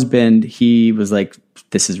my husband. He was like,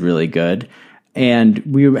 this is really good. And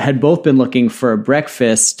we had both been looking for a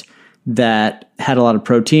breakfast that had a lot of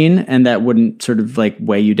protein and that wouldn't sort of like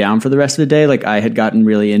weigh you down for the rest of the day. Like I had gotten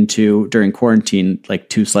really into during quarantine, like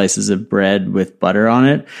 2 slices of bread with butter on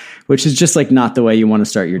it, which is just like not the way you want to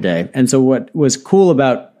start your day. And so what was cool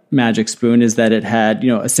about Magic Spoon is that it had,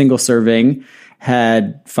 a single serving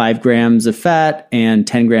had 5 grams of fat and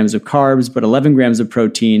 10 grams of carbs, but 11 grams of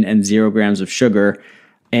protein and 0 grams of sugar.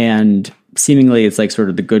 And seemingly it's like sort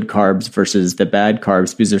of the good carbs versus the bad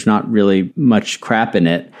carbs because there's not really much crap in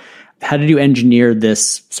it. How did you engineer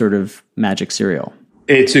this sort of magic cereal?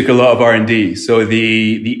 It took a lot of R&D. So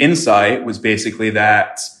the insight was basically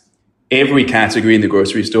that every category in the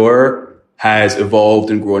grocery store has evolved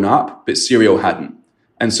and grown up, but cereal hadn't.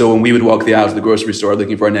 And so when we would walk the aisles of the grocery store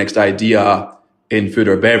looking for our next idea in food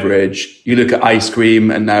or beverage, you look at ice cream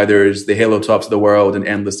and now there's the Halo Tops of the world and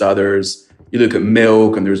endless others. You look at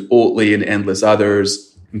milk and there's Oatly and endless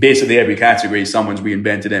others. And basically every category, someone's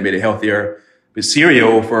reinvented it and made it healthier. But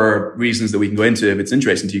cereal, for reasons that we can go into if it's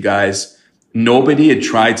interesting to you guys, nobody had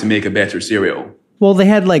tried to make a better cereal. Well, they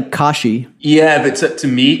had like Kashi. Yeah, but to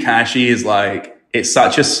me, Kashi is like, it's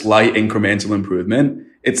such a slight incremental improvement.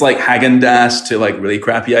 It's like Haagen-Dazs to like really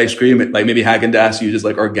crappy ice cream. Like maybe Haagen-Dazs uses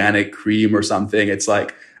like organic cream or something. It's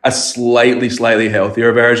like a slightly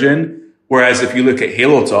healthier version. Whereas if you look at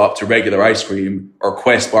Halo Top to regular ice cream or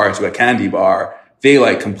Quest bar to a candy bar, they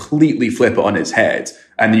like completely flip it on its head.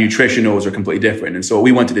 And the nutritionals are completely different. And so what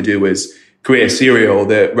we wanted to do was create a cereal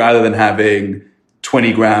that rather than having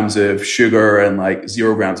 20 grams of sugar and like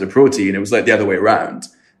 0 grams of protein, it was like the other way around.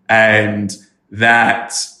 And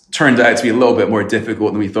that turned out to be a little bit more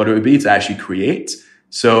difficult than we thought it would be to actually create.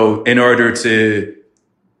 So in order to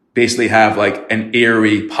basically have like an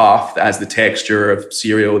airy puff that has the texture of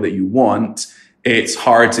cereal that you want, it's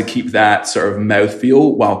hard to keep that sort of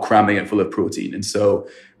mouthfeel while cramming it full of protein. And so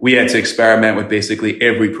we had to experiment with basically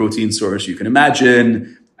every protein source you can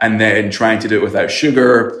imagine, and then trying to do it without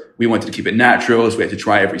sugar. We wanted to keep it natural, so we had to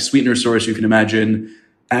try every sweetener source you can imagine.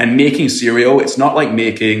 And making cereal, it's not like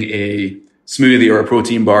making a smoothie or a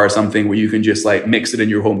protein bar or something where you can just like mix it in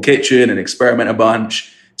your home kitchen and experiment a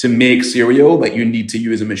bunch. To make cereal, like you need to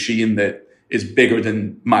use a machine that is bigger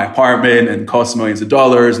than my apartment and costs millions of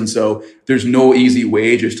dollars. And so there's no easy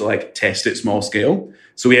way just to like test it small scale.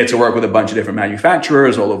 So we had to work with a bunch of different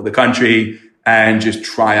manufacturers all over the country and just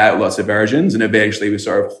try out lots of versions. And eventually we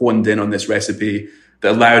sort of honed in on this recipe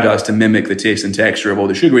that allowed us to mimic the taste and texture of all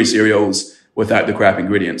the sugary cereals without the crap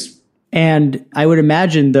ingredients. And I would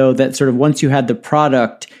imagine, though, that sort of once you had the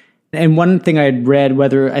product, and one thing I had read,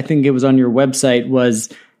 whether I think it was on your website, was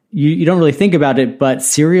you don't really think about it, but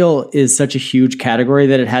cereal is such a huge category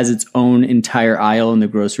that it has its own entire aisle in the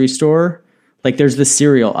grocery store. Like there's the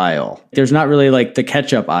cereal aisle. There's not really like the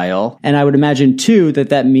ketchup aisle. And I would imagine, too,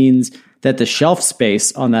 that means that the shelf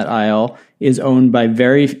space on that aisle is owned by a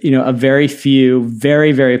very few,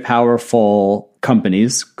 very, very powerful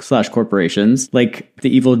companies / corporations, like the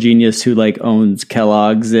evil genius who like owns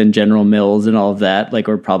Kellogg's and General Mills and all of that, like,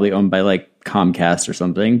 or probably owned by like Comcast or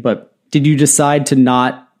something. But did you decide to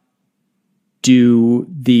not do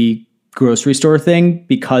the grocery store thing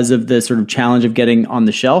because of the sort of challenge of getting on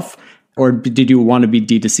the shelf? Or did you want to be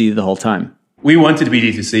D2C the whole time? We wanted to be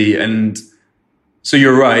D2C. And so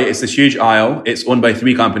you're right. It's this huge aisle. It's owned by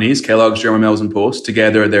 3 companies, Kellogg's, General Mills, and Post.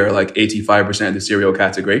 Together, they're like 85% of the cereal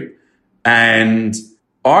category. And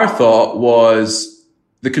our thought was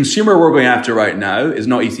the consumer we're going after right now is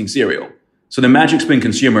not eating cereal. So the Magic Spoon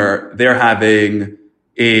consumer, they're having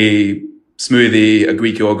a smoothie, a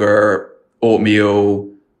Greek yogurt,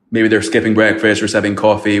 oatmeal, maybe they're skipping breakfast or just having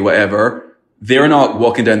coffee, whatever. They're not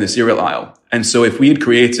walking down the cereal aisle. And so if we had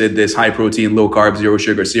created this high protein, low carb, zero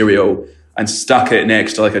sugar cereal and stuck it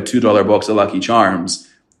next to like a $2 box of Lucky Charms,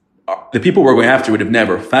 the people we're going after would have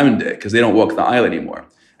never found it because they don't walk the aisle anymore.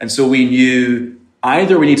 And so we knew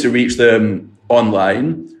either we need to reach them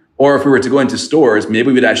online, or if we were to go into stores,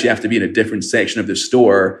 maybe we'd actually have to be in a different section of the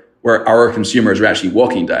store where our consumers are actually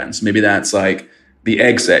walking down. So maybe that's like the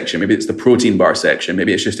egg section, maybe it's the protein bar section,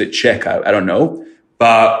 maybe it's just at checkout, I don't know.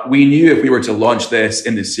 But we knew if we were to launch this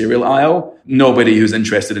in the cereal aisle, nobody who's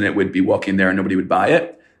interested in it would be walking there and nobody would buy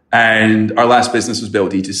it. And our last business was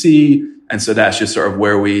built D2C. And so that's just sort of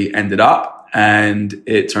where we ended up. And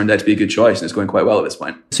it turned out to be a good choice. And it's going quite well at this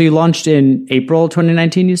point. So you launched in April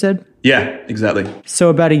 2019, you said? Yeah, exactly. So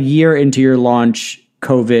about a year into your launch,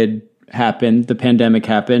 COVID happened, the pandemic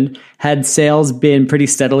happened. Had sales been pretty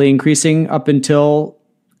steadily increasing up until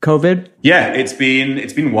COVID? Yeah, it's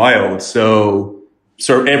been wild. So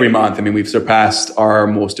every month, I mean, we've surpassed our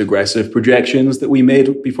most aggressive projections that we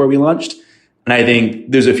made before we launched. And I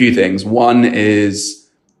think there's a few things. One is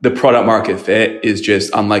the product market fit is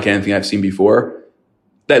just unlike anything I've seen before.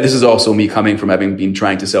 That this is also me coming from having been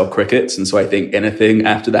trying to sell crickets. And so I think anything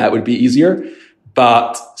after that would be easier.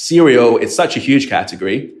 But cereal, it's such a huge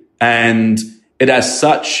category and it has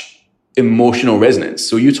such emotional resonance.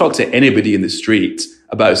 So you talk to anybody in the street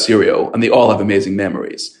about cereal and they all have amazing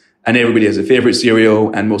memories. And everybody has a favorite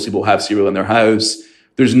cereal and most people have cereal in their house.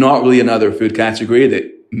 There's not really another food category that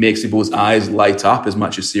makes people's eyes light up as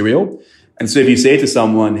much as cereal. And so if you say to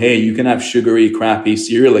someone, hey, you can have sugary, crappy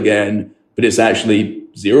cereal again, but it's actually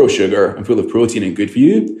zero sugar and full of protein and good for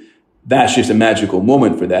you, that's just a magical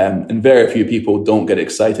moment for them. And very few people don't get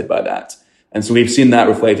excited by that. And so we've seen that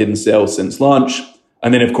reflected in sales since launch.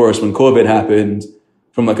 And then, of course, when COVID happened,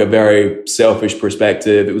 from like a very selfish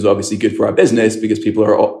perspective, it was obviously good for our business because people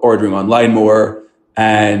are ordering online more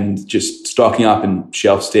and just stocking up in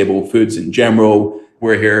shelf-stable foods in general.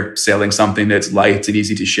 We're here selling something that's light and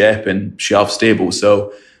easy to ship and shelf stable.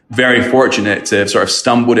 So very fortunate to have sort of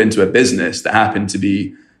stumbled into a business that happened to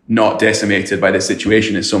be not decimated by this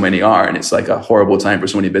situation as so many are. And it's like a horrible time for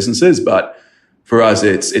so many businesses. But for us,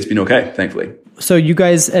 it's been okay, thankfully. So you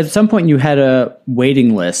guys, at some point you had a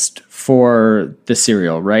waiting list for the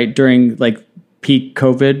cereal, right? During like peak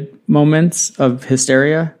COVID moments of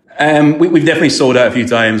hysteria? We've definitely sold out a few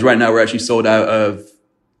times. Right now, we're actually sold out of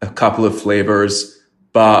a couple of flavors.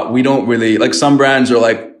 But we don't really, like some brands are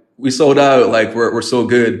like, we sold out, like we're so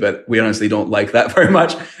good, but we honestly don't like that very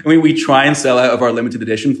much. I mean, we try and sell out of our limited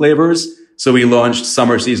edition flavors. So we launched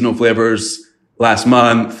summer seasonal flavors last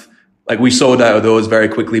month. Like we sold out of those very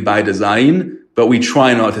quickly by design, but we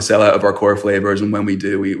try not to sell out of our core flavors. And when we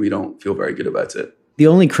do, we don't feel very good about it. The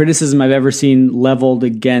only criticism I've ever seen leveled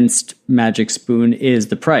against Magic Spoon is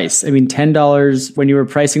the price. I mean, $10, when you were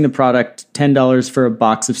pricing the product, $10 for a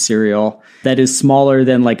box of cereal that is smaller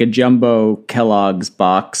than like a jumbo Kellogg's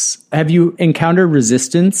box. Have you encountered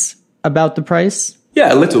resistance about the price?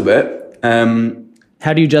 Yeah, a little bit.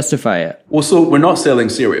 How do you justify it? Well, so we're not selling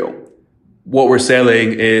cereal. What we're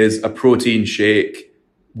selling is a protein shake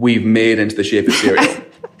we've made into the shape of cereal.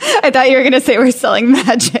 I thought you were going to say we're selling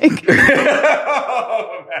magic.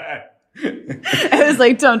 Oh, man. I was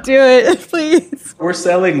like, don't do it, please. We're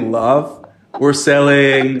selling love. We're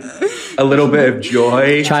selling a little bit of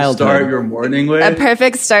joy Childhood. to start your morning with. A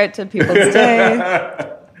perfect start to people's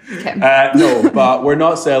day. Okay. No, but we're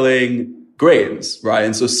not selling grains, right?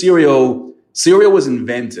 And so cereal was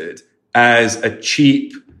invented as a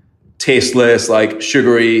cheap, tasteless, like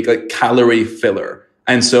sugary, like calorie filler.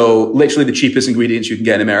 And so literally the cheapest ingredients you can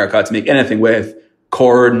get in America to make anything with: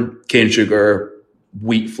 corn, cane sugar,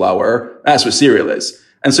 wheat flour. That's what cereal is.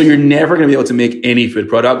 And so you're never going to be able to make any food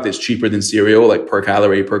product that's cheaper than cereal, like per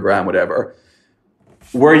calorie, per gram, whatever.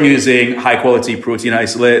 We're using high quality protein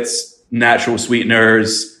isolates, natural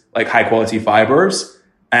sweeteners, like high quality fibers.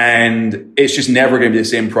 And it's just never going to be the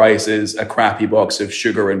same price as a crappy box of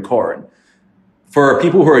sugar and corn. For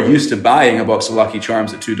people who are used to buying a box of Lucky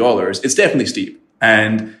Charms at $2, it's definitely steep.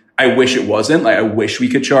 And I wish it wasn't. Like, I wish we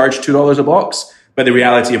could charge $2 a box. But the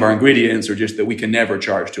reality of our ingredients are just that we can never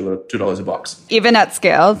charge $2 a box. Even at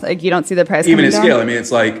scale, like you don't see the price. Even at down? scale, I mean,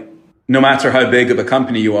 it's like no matter how big of a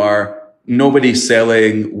company you are, nobody's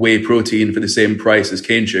selling whey protein for the same price as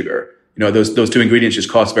cane sugar. You know, those two ingredients just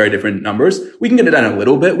cost very different numbers. We can get it down a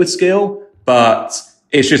little bit with scale, but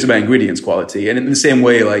it's just about ingredients quality. And in the same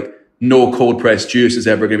way, like no cold pressed juice is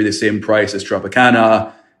ever going to be the same price as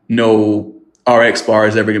Tropicana. No RX bar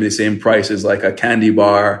is ever going to be the same price as like a candy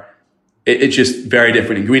bar. It's just very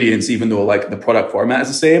different ingredients, even though like the product format is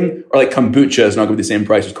the same. Or like kombucha is not going to be the same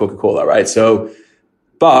price as Coca-Cola, right? So,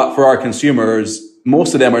 but for our consumers,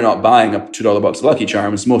 most of them are not buying a $2 box of Lucky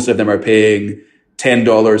Charms. Most of them are paying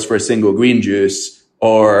 $10 for a single green juice,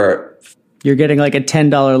 or you're getting like a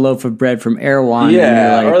 $10 loaf of bread from Erewhon.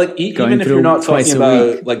 Yeah, and or like even if you're not talking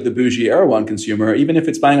about like the bougie Erewhon consumer, even if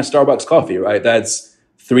it's buying a Starbucks coffee, right? That's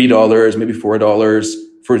 $3, maybe $4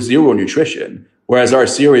 for zero nutrition. Whereas our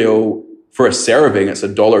cereal, for a serving, it's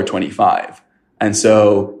 $1.25. And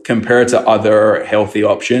so compared to other healthy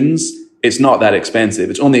options, it's not that expensive.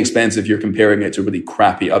 It's only expensive if you're comparing it to really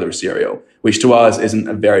crappy other cereal, which to us isn't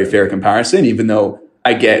a very fair comparison, even though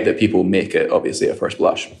I get that people make it, obviously, at first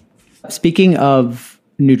blush. Speaking of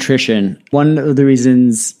nutrition, one of the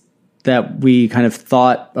reasons that we kind of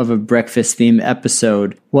thought of a breakfast theme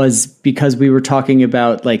episode was because we were talking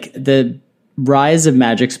about like the rise of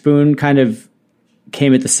Magic Spoon kind of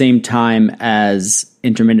came at the same time as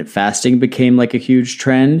intermittent fasting became like a huge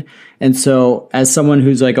trend. And so as someone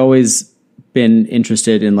who's like always been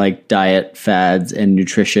interested in like diet fads and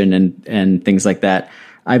nutrition and things like that,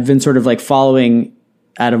 I've been sort of like following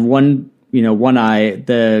out of one eye,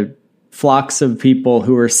 the flocks of people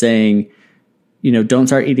who are saying, don't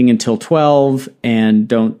start eating until 12 and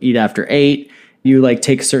don't eat after 8. You like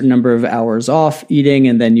take a certain number of hours off eating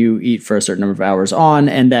and then you eat for a certain number of hours on,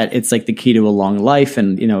 and that it's like the key to a long life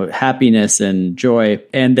and, happiness and joy.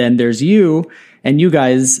 And then there's you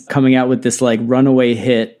guys coming out with this like runaway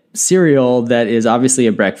hit cereal that is obviously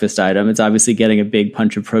a breakfast item. It's obviously getting a big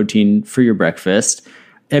punch of protein for your breakfast.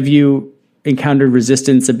 Have you encountered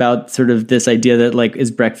resistance about sort of this idea that like, is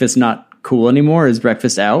breakfast not cool anymore? Is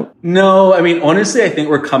breakfast out? No, I mean, honestly, I think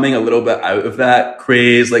we're coming a little bit out of that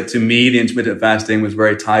craze. Like to me, the intermittent fasting was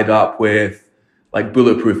very tied up with like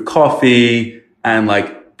bulletproof coffee and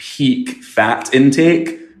like peak fat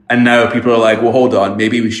intake. And now people are like, well, hold on,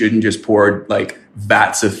 maybe we shouldn't just pour like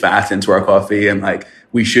vats of fat into our coffee, and like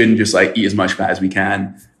we shouldn't just like eat as much fat as we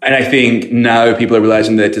can. And I think now people are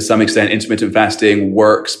realizing that to some extent intermittent fasting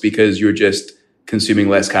works because you're just consuming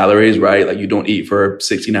less calories, right? Like you don't eat for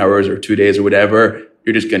 16 hours or 2 days or whatever.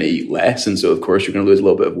 You're just going to eat less. And so of course you're going to lose a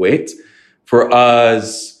little bit of weight. For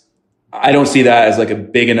us, I don't see that as like a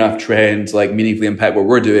big enough trend to like meaningfully impact what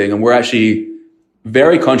we're doing. And we're actually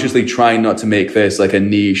very consciously trying not to make this like a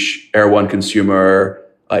niche Erewhon consumer,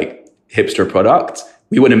 like hipster product.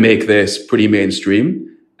 We want to make this pretty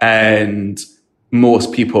mainstream. And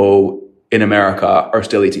most people in America are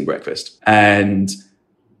still eating breakfast. And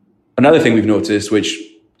another thing we've noticed, which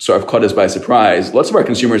sort of caught us by surprise, lots of our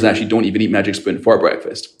consumers actually don't even eat Magic Spoon for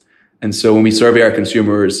breakfast. And so when we survey our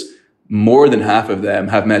consumers, more than half of them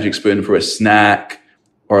have Magic Spoon for a snack,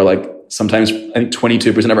 or like sometimes I think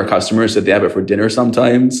 22% of our customers said they have it for dinner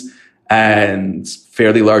sometimes, and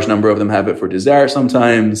fairly large number of them have it for dessert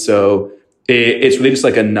sometimes. So it's really just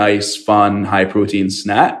like a nice, fun, high protein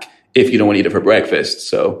snack if you don't want to eat it for breakfast.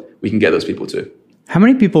 So we can get those people too. How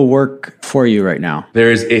many people work for you right now?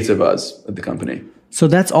 There's 8 of us at the company. So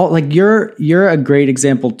that's all. Like you're a great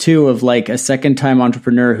example too of like a second time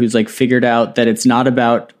entrepreneur who's like figured out that it's not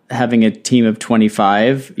about having a team of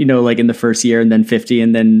 25, like in the first year, and then 50,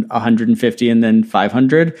 and then 150, and then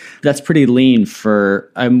 500. That's pretty lean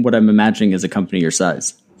for what I'm imagining is a company your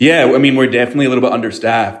size. Yeah, I mean, we're definitely a little bit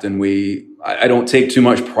understaffed, and I don't take too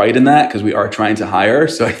much pride in that because we are trying to hire.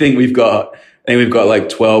 So I think we've got I think we've got like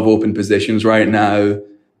 12 open positions right now.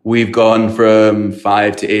 We've gone from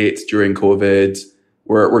 5 to 8 during COVID.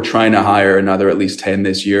 We're trying to hire another at least 10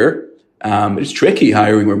 this year. It's tricky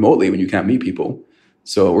hiring remotely when you can't meet people.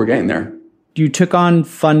 So we're getting there. You took on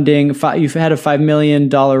funding. You've had a $5 million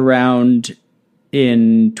round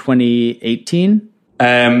in 2018.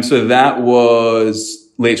 So that was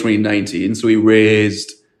late 2019. So we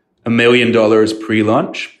raised $1 million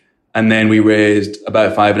pre-launch, and then we raised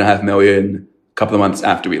about $5.5 million a couple of months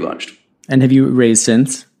after we launched. And have you raised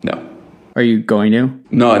since? No. Are you going to?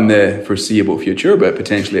 Not in the foreseeable future, but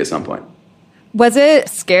potentially at some point. Was it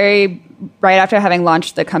scary right after having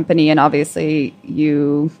launched the company, and obviously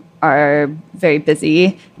you are very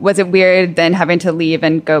busy? Was it weird then having to leave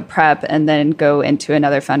and go prep and then go into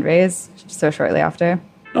another fundraise so shortly after?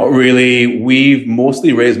 Not really. We've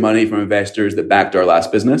mostly raised money from investors that backed our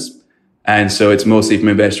last business. And so it's mostly from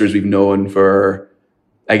investors we've known for,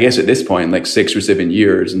 I guess at this point, like 6 or 7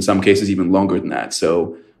 years, in some cases even longer than that.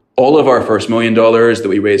 So all of our first $1 million that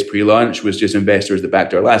we raised pre-launch was just investors that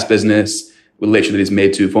backed our last business. We literally just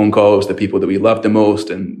made 2 phone calls to people that we loved the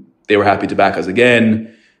most, and they were happy to back us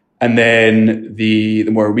again. And then the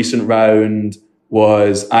more recent round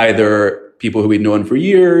was either people who we'd known for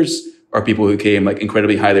years or people who came like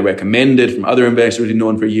incredibly highly recommended from other investors we'd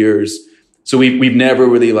known for years. So we've never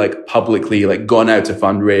really like publicly like gone out to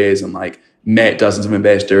fundraise and like met dozens of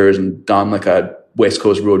investors and done like a West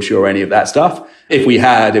Coast roadshow or any of that stuff. If we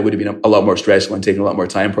had, it would have been a lot more stressful and taken a lot more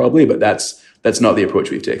time probably, but that's not the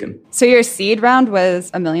approach we've taken. So your seed round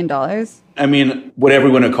was $1 million? I mean, whatever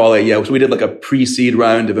we want to call it, yeah. So we did like a pre-seed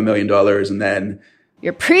round of $1 million, and then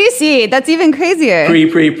your pre-seed, that's even crazier.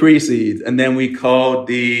 Pre-seed. And then we called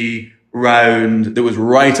the round that was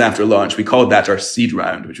right after launch, we called that our seed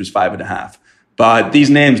round, which was 5.5. But these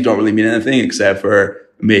names don't really mean anything except for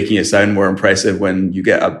making it sound more impressive when you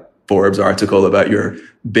get a Forbes article about your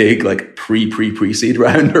big like pre-seed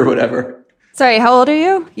round or whatever. Sorry, how old are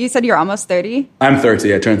you? You said you're almost 30? I'm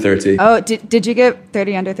 30. I turned 30. Oh, did you get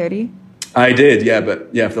 30 under 30? I did, yeah, but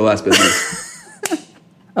yeah, for the last business.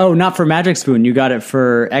 Oh, not for Magic Spoon. You got it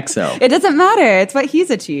for EXO. It doesn't matter. It's what he's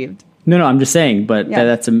achieved. No, I'm just saying, but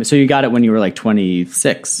yeah. So you got it when you were like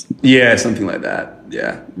 26. Yeah, something like that.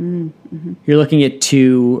 Yeah. Mm-hmm. You're looking at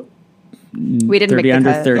 2 we didn't 30 make the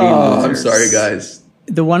under cut. 30. Oh, losers. I'm sorry, guys.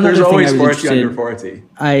 The one There's other thing always I was 40 under interested,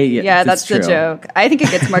 40. Yeah, that's the joke. I think it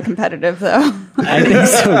gets more competitive, though. I think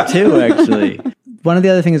so, too, actually. One of the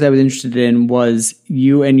other things I was interested in was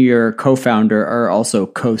you and your co-founder are also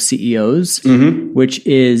co-CEOs, which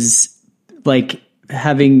is like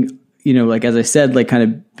having, you know, like as I said, like kind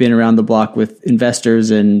of been around the block with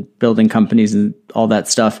investors and building companies and all that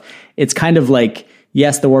stuff. It's kind of like,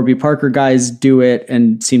 yes, the Warby Parker guys do it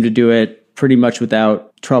and seem to do it pretty much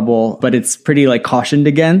without trouble, but it's pretty like cautioned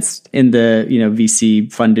against in the, you know,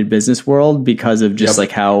 VC funded business world because of just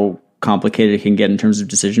like how complicated it can get in terms of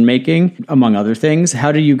decision making, among other things.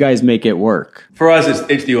 How do you guys make it work? For us,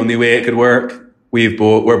 it's the only way it could work. We're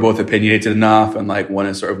both opinionated enough and like want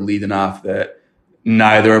to sort of lead enough that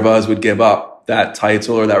neither of us would give up that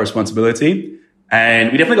title or that responsibility.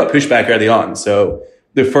 And we definitely got pushback early on. So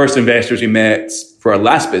the first investors we met for our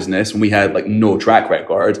last business, when we had like no track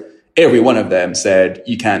record, every one of them said,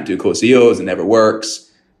 you can't do co-CEOs, it never works.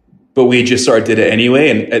 But we just sort of did it anyway.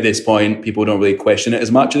 And at this point, people don't really question it as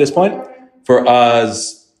much at this point. For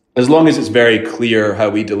us, as long as it's very clear how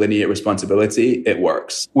we delineate responsibility, it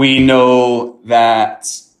works. We know that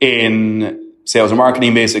in sales and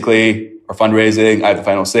marketing, basically, or fundraising, I have the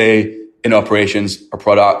final say. In operations or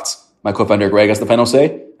product, my co-founder Greg has the final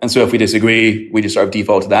say. And so if we disagree, we just sort of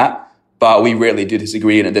default to that. But we rarely do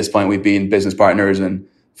disagree. And at this point, we've been business partners and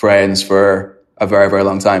friends for a very, very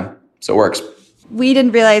long time. So it works. We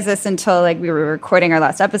didn't realize this until like we were recording our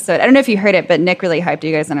last episode. I don't know if you heard it, but Nick really hyped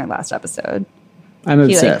you guys on our last episode. I'm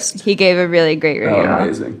obsessed. He gave a really great review. Oh,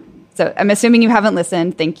 amazing. So I'm assuming you haven't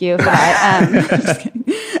listened. Thank you for that.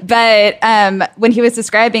 But when he was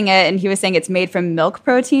describing it and he was saying it's made from milk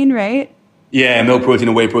protein, right? Yeah, milk protein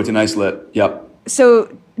and whey protein isolate. Yep.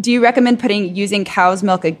 So do you recommend using cow's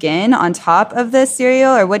milk again on top of this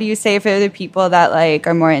cereal? Or what do you say for the people that like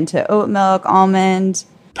are more into oat milk, almond?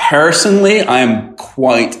 Personally, I'm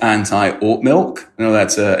quite anti-oat milk. I know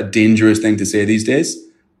that's a dangerous thing to say these days,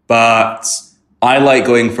 but I like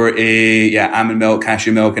going for almond milk,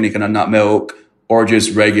 cashew milk, any kind of nut milk, or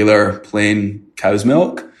just regular plain cow's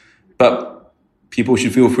milk. But people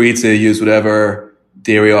should feel free to use whatever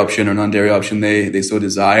dairy option or non-dairy option they so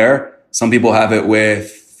desire. Some people have it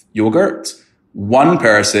with yogurt. One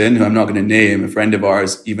person, who I'm not going to name, a friend of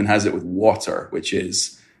ours, even has it with water, which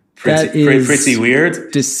is pretty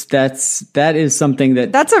weird. That is something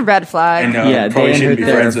that's a red flag. I know, probably shouldn't be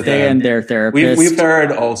friends with them. They and their therapist. We've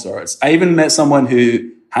heard all sorts. I even met someone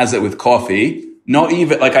who has it with coffee. Not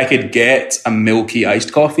even like I could get a milky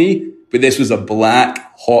iced coffee, but this was a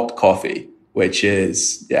black hot coffee, which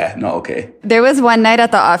is not okay. There was one night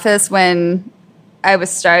at the office when I was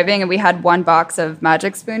starving and we had one box of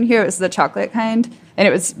Magic Spoon here. It was the chocolate kind. And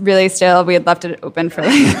it was really stale. We had left it open for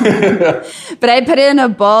but I put it in a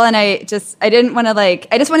bowl and I didn't want to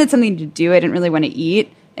I just wanted something to do. I didn't really want to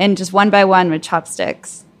eat. And just one by one with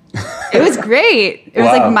chopsticks. It was great. It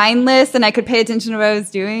was mindless and I could pay attention to what I was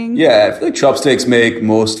doing. Yeah, I feel like chopsticks make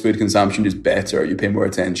most food consumption just better. You pay more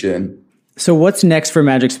attention. So what's next for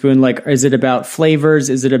Magic Spoon? Is it about flavors?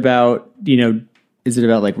 Is it about,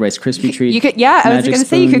 Rice Krispie treats? You could, I was going to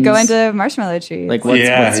say you could go into marshmallow treats.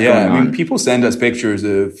 What's going on? I mean, people send us pictures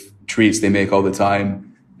of treats they make all the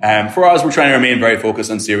time. For us, we're trying to remain very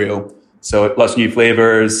focused on cereal. So lots of new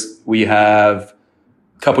flavors. We have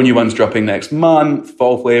a couple new ones dropping next month,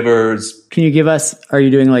 fall flavors. Can you give us, are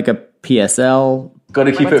you doing a PSL? Got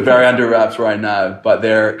to keep it very under wraps right now, but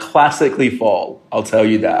they're classically fall. I'll tell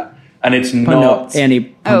you that. And it's not... Annie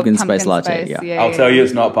pumpkin spice latte. Yeah. I'll tell you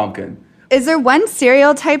it's not pumpkin. Is there one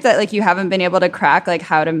cereal type that you haven't been able to crack,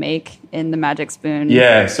 how to make in the Magic Spoon?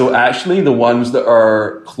 Yeah, so actually the ones that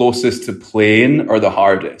are closest to plain are the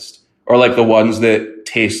hardest, or the ones that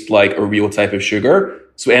taste like a real type of sugar.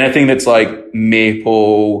 So anything that's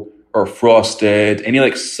maple or frosted,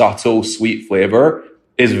 any subtle sweet flavor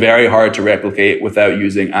is very hard to replicate without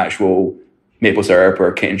using actual maple syrup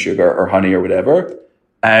or cane sugar or honey or whatever.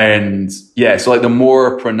 And so the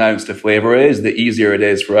more pronounced the flavor is, the easier it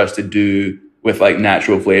is for us to do with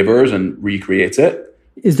natural flavors and recreate it.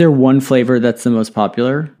 Is there one flavor that's the most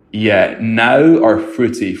popular? Yeah, now our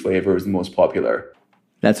fruity flavor is the most popular.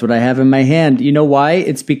 That's what I have in my hand. You know why?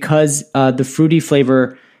 It's because the fruity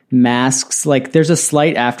flavor masks, there's a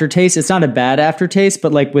slight aftertaste. It's not a bad aftertaste,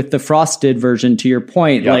 but with the frosted version, to your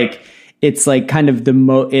point, it's kind of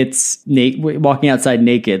walking outside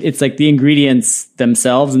naked. It's the ingredients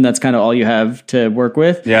themselves, and that's kind of all you have to work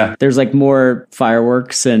with. Yeah. There's more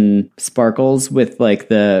fireworks and sparkles with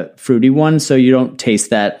the fruity one, so you don't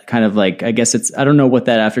taste that kind of I guess I don't know what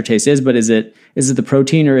that aftertaste is, but is it the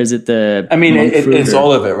protein or is it the... I mean, it's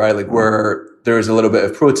all of it, right? Where there's a little bit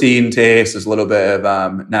of protein taste, there's a little bit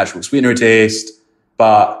of natural sweetener taste,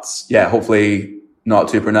 but hopefully... not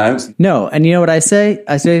too pronounced. No. And you know what I say?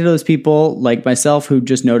 I say to those people like myself who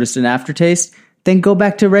just noticed an aftertaste, then go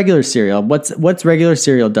back to regular cereal. What's regular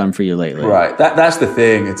cereal done for you lately? Right. That's the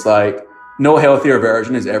thing. It's no healthier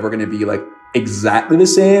version is ever going to be exactly the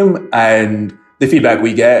same. And the feedback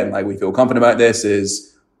we get and we feel confident about this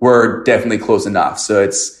is we're definitely close enough. So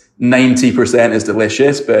it's 90% is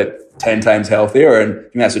delicious, but 10 times healthier. And I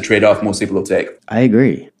think that's a trade-off most people will take. I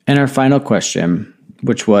agree. And our final question,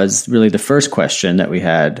 which was really the first question that we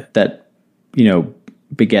had that,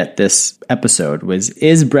 beget this episode, was,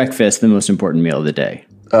 is breakfast the most important meal of the day?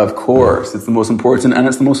 Of course. It's the most important and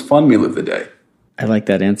it's the most fun meal of the day. I like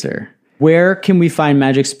that answer. Where can we find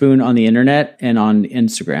Magic Spoon on the internet and on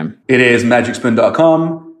Instagram? It is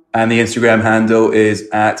magicspoon.com and the Instagram handle is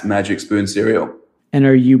 @magicspooncereal. And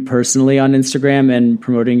are you personally on Instagram and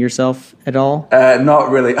promoting yourself at all? Not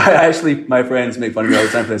really. My friends make fun of me all the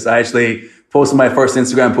time for this. I actually posted my first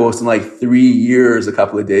Instagram post in 3 years a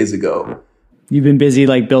couple of days ago. You've been busy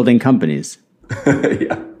building companies.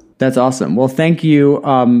 Yeah. That's awesome. Well, thank you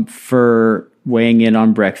for weighing in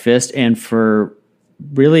on breakfast and for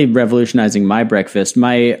really revolutionizing my breakfast.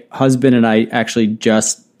 My husband and I actually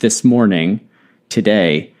just this morning,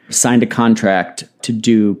 today, signed a contract to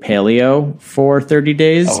do paleo for 30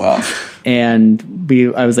 days. Oh, wow. And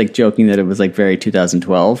I was joking that it was very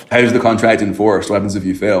 2012. How's the contract enforced? What happens if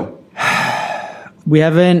you fail? We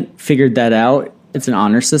haven't figured that out. It's an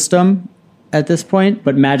honor system at this point,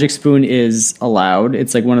 but Magic Spoon is allowed.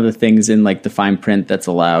 It's one of the things in the fine print that's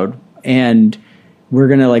allowed. And we're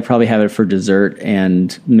going to probably have it for dessert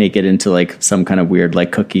and make it into some kind of weird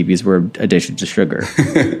cookie because we're addicted to sugar.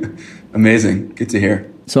 Amazing. Good to hear.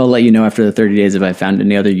 So I'll let you know after the 30 days if I found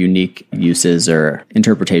any other unique uses or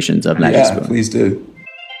interpretations of Magic Spoon. Yeah, please do.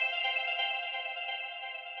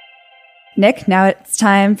 Nick, now it's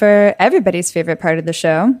time for everybody's favorite part of the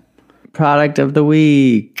show. Product of the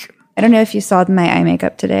week. I don't know if you saw my eye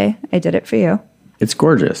makeup today. I did it for you. It's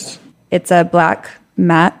gorgeous. It's a black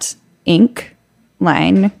matte ink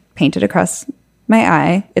line painted across my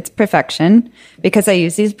eye. It's perfection because I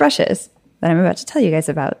use these brushes that I'm about to tell you guys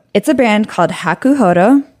about. It's a brand called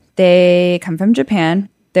Hakuhodo. They come from Japan.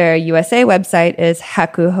 Their USA website is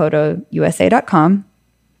hakuhodousa.com.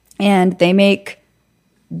 And they make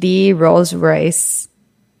the Rolls Royces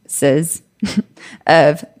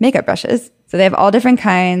of makeup brushes. So they have all different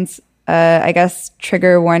kinds. I guess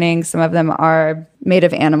trigger warning, some of them are made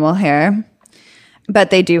of animal hair, but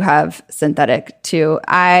they do have synthetic too.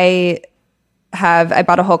 I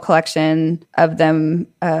bought a whole collection of them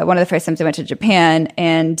one of the first times I went to Japan,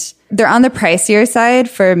 and they're on the pricier side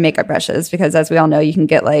for makeup brushes because, as we all know, you can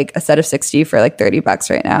get like a set of 60 for like $30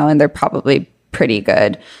 right now, and they're probably pretty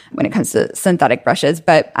good when it comes to synthetic brushes.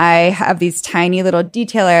 But I have these tiny little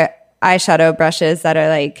detailer eyeshadow brushes that are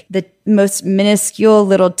like the most minuscule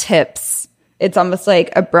little tips. It's almost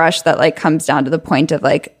like a brush that like comes down to the point of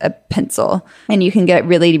like a pencil, and you can get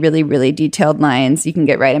really, really, really detailed lines. You can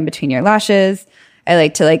get right in between your lashes. I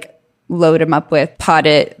like to like load them up with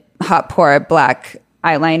potted hot pour black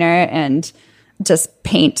eyeliner and just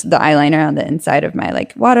paint the eyeliner on the inside of my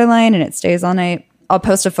like waterline, and it stays all night. I'll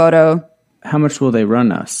post a photo. How much will they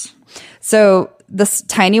run us? So the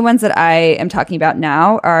tiny ones that I am talking about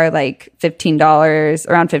now are like $15,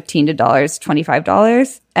 around $15 to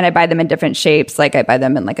 $25. And I buy them in different shapes. Like I buy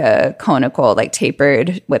them in like a conical, like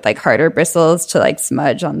tapered with like harder bristles to like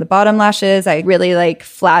smudge on the bottom lashes. I really like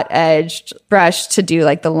flat edged brush to do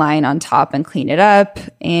like the line on top and clean it up.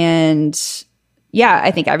 And yeah,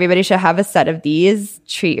 I think everybody should have a set of these.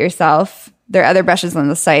 Treat yourself. There are other brushes on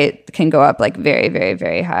the site that can go up like very, very,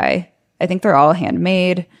 very high. I think they're all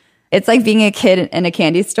handmade. It's like being a kid in a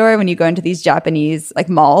candy store when you go into these Japanese like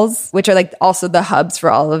malls, which are like also the hubs for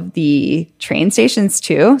all of the train stations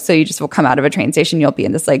too. So you just will come out of a train station, you'll be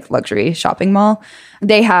in this like luxury shopping mall.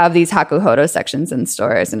 They have these Hakuhodo sections in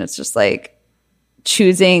stores, and it's just like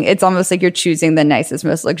it's almost like you're choosing the nicest,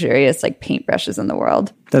 most luxurious like paintbrushes in the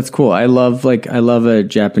world. That's cool. I love a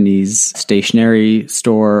Japanese stationery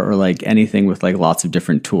store or like anything with like lots of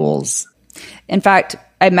different tools. In fact,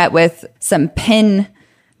 I met with some pin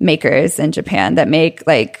makers in Japan that make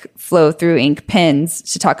like flow through ink pins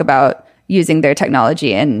to talk about using their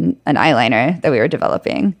technology in an eyeliner that we were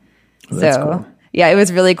developing. Oh, that's cool. Yeah, it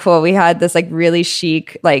was really cool. We had this like really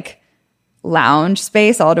chic like lounge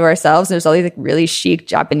space all to ourselves. There's all these like really chic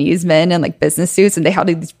Japanese men in like business suits, and they had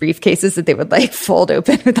these briefcases that they would like fold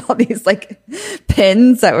open with all these like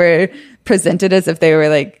pins that were presented as if they were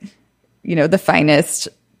like, you know, the finest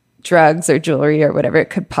drugs or jewelry or whatever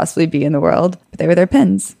it could possibly be in the world, but they were their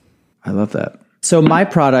pins. I love that. So my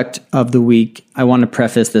product of the week, I want to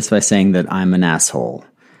preface this by saying that I'm an asshole.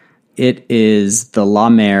 It is the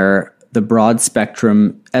La Mer, the broad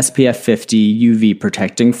spectrum SPF 50 UV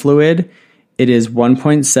protecting fluid. It is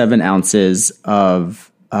 1.7 ounces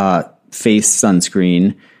of face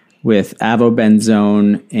sunscreen with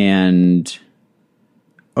avobenzone and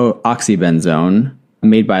oxybenzone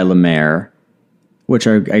made by La Mer, which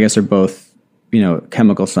I guess are both, you know,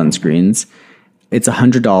 chemical sunscreens. It's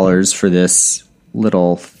 $100 for this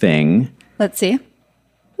little thing. Let's see.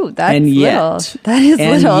 Ooh, that's and yet, little. That is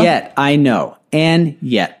little. And yet, I know. And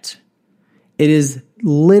yet, it is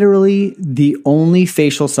literally the only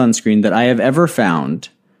facial sunscreen that I have ever found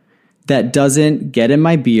that doesn't get in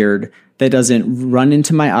my beard, that doesn't run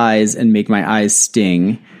into my eyes and make my eyes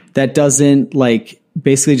sting, that doesn't like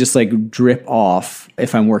basically just like drip off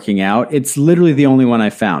if I'm working out. It's literally the only one I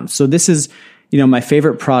found. So this is, you know, my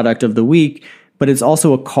favorite product of the week, but it's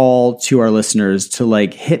also a call to our listeners to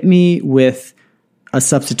like hit me with a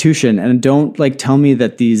substitution, and don't like tell me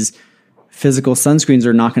that these physical sunscreens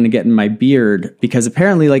are not going to get in my beard, because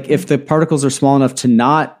apparently like if the particles are small enough to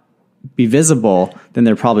not be visible, then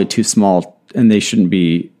they're probably too small and they shouldn't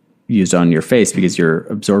be used on your face because you're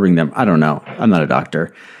absorbing them. I don't know. I'm not a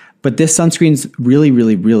doctor. But this sunscreen's really,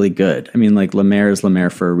 really, really good. I mean, like La Mer is La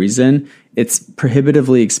Mer for a reason. It's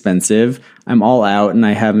prohibitively expensive. I'm all out and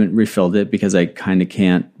I haven't refilled it because I kind of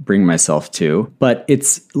can't bring myself to. But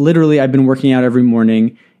it's literally, I've been working out every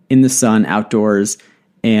morning in the sun, outdoors,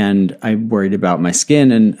 and I'm worried about my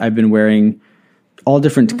skin. And I've been wearing all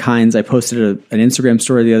different kinds. I posted an Instagram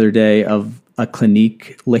story the other day of a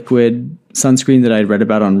Clinique liquid sunscreen that I'd read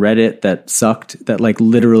about on Reddit that sucked, that like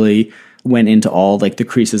literally went into all like the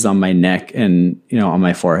creases on my neck and, you know, on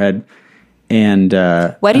my forehead. And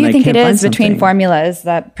what do you think it is between something. formulas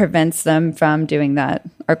that prevents them from doing that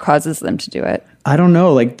or causes them to do it? I don't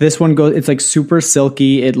know. Like this one goes, it's like super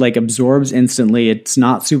silky. It like absorbs instantly. It's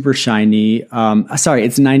not super shiny. Sorry,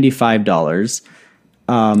 it's $95.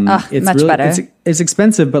 It's much really, better. It's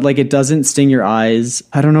expensive, but like it doesn't sting your eyes.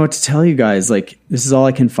 I don't know what to tell you guys. Like this is all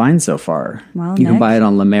I can find so far. Well, you can buy it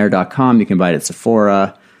on lamer.com. You can buy it at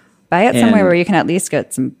Sephora. Buy it somewhere where you can at least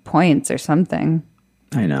get some points or something.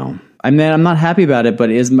 I know. I mean, I'm not happy about it, but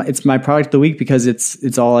it's my product of the week because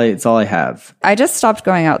it's all I have. I just stopped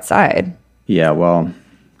going outside. Yeah, well,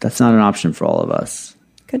 that's not an option for all of us.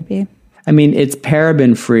 Could be. I mean, it's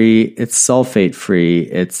paraben free, it's sulfate free,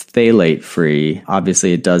 it's phthalate free.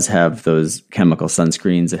 Obviously, it does have those chemical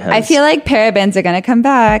sunscreens. It has. I feel like parabens are going to come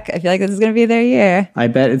back. I feel like this is going to be their year. I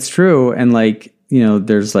bet it's true. And like,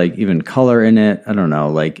 there's like even color in it. I don't know.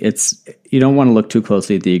 Like you don't want to look too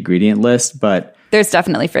closely at the ingredient list, but there's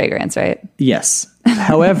definitely fragrance, right? Yes.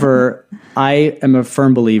 However, I am a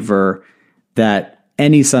firm believer that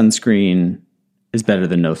any sunscreen is better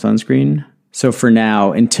than no sunscreen. So for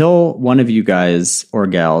now, until one of you guys or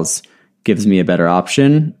gals gives me a better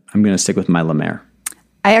option, I'm going to stick with my La Mer.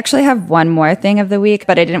 I actually have one more thing of the week,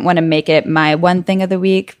 but I didn't want to make it my one thing of the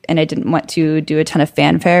week, and I didn't want to do a ton of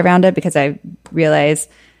fanfare around it because I realize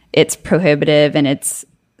it's prohibitive in its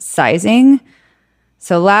sizing.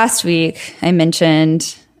 So last week, I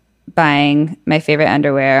mentioned buying my favorite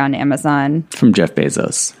underwear on Amazon. From Jeff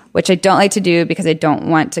Bezos. Which I don't like to do because I don't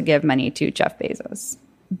want to give money to Jeff Bezos.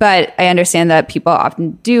 But I understand that people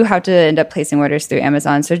often do have to end up placing orders through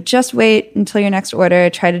Amazon. So just wait until your next order.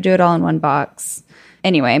 Try to do it all in one box.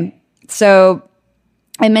 Anyway, so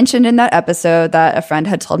I mentioned in that episode that a friend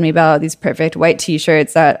had told me about these perfect white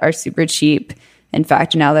t-shirts that are super cheap. In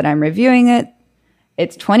fact, now that I'm reviewing it,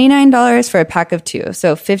 it's $29 for a pack of 2.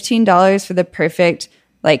 So $15 for the perfect,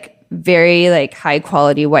 like very like high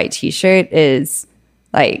quality white t-shirt is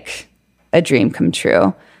like a dream come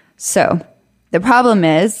true. So the problem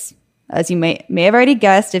is, as you may have already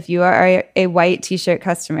guessed, if you are a white t-shirt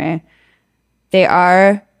customer, they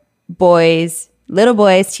are little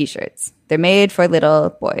boys t-shirts. They're made for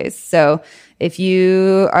little boys. So if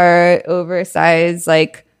you are oversized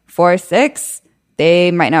like 4'6",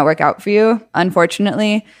 they might not work out for you,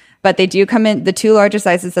 unfortunately. But they do come in, the 2 larger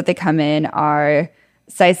sizes that they come in are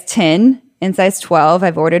size 10 and size 12.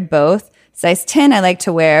 I've ordered both. Size 10 I like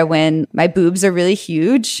to wear when my boobs are really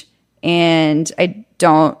huge and I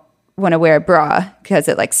don't want to wear a bra because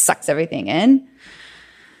it like sucks everything in.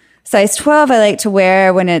 Size 12 I like to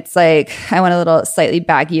wear when it's like I want a little slightly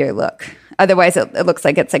baggier look. Otherwise it looks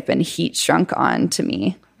like it's like been heat shrunk on to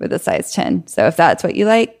me with a size 10. So if that's what you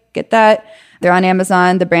like, get that. They're on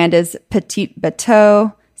Amazon. The brand is Petit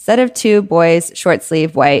Bateau. Set of 2 boys short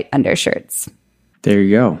sleeve white undershirts. There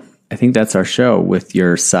you go. I think that's our show with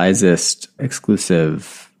your sizest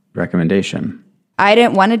exclusive recommendation. I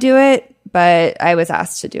didn't want to do it, but I was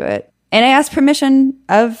asked to do it. And I asked permission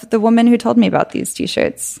of the woman who told me about these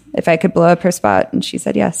t-shirts if I could blow up her spot, and she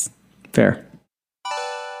said yes. Fair.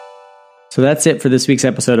 So that's it for this week's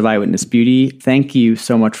episode of Eyewitness Beauty. Thank you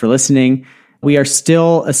so much for listening. We are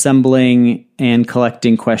still assembling and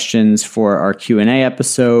collecting questions for our Q&A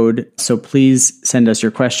episode. So please send us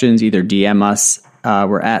your questions, either DM us.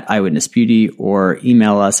 We're at Eyewitness Beauty, or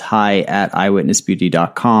email us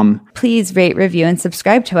hi@eyewitnessbeauty.com. Please rate, review, and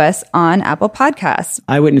subscribe to us on Apple Podcasts.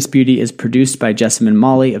 Eyewitness Beauty is produced by Jessamine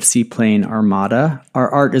Molly of Seaplane Armada.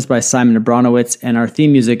 Our art is by Simon Abronowitz, and our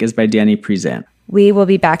theme music is by Danny Prezant. We will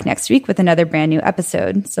be back next week with another brand new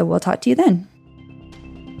episode, so we'll talk to you then.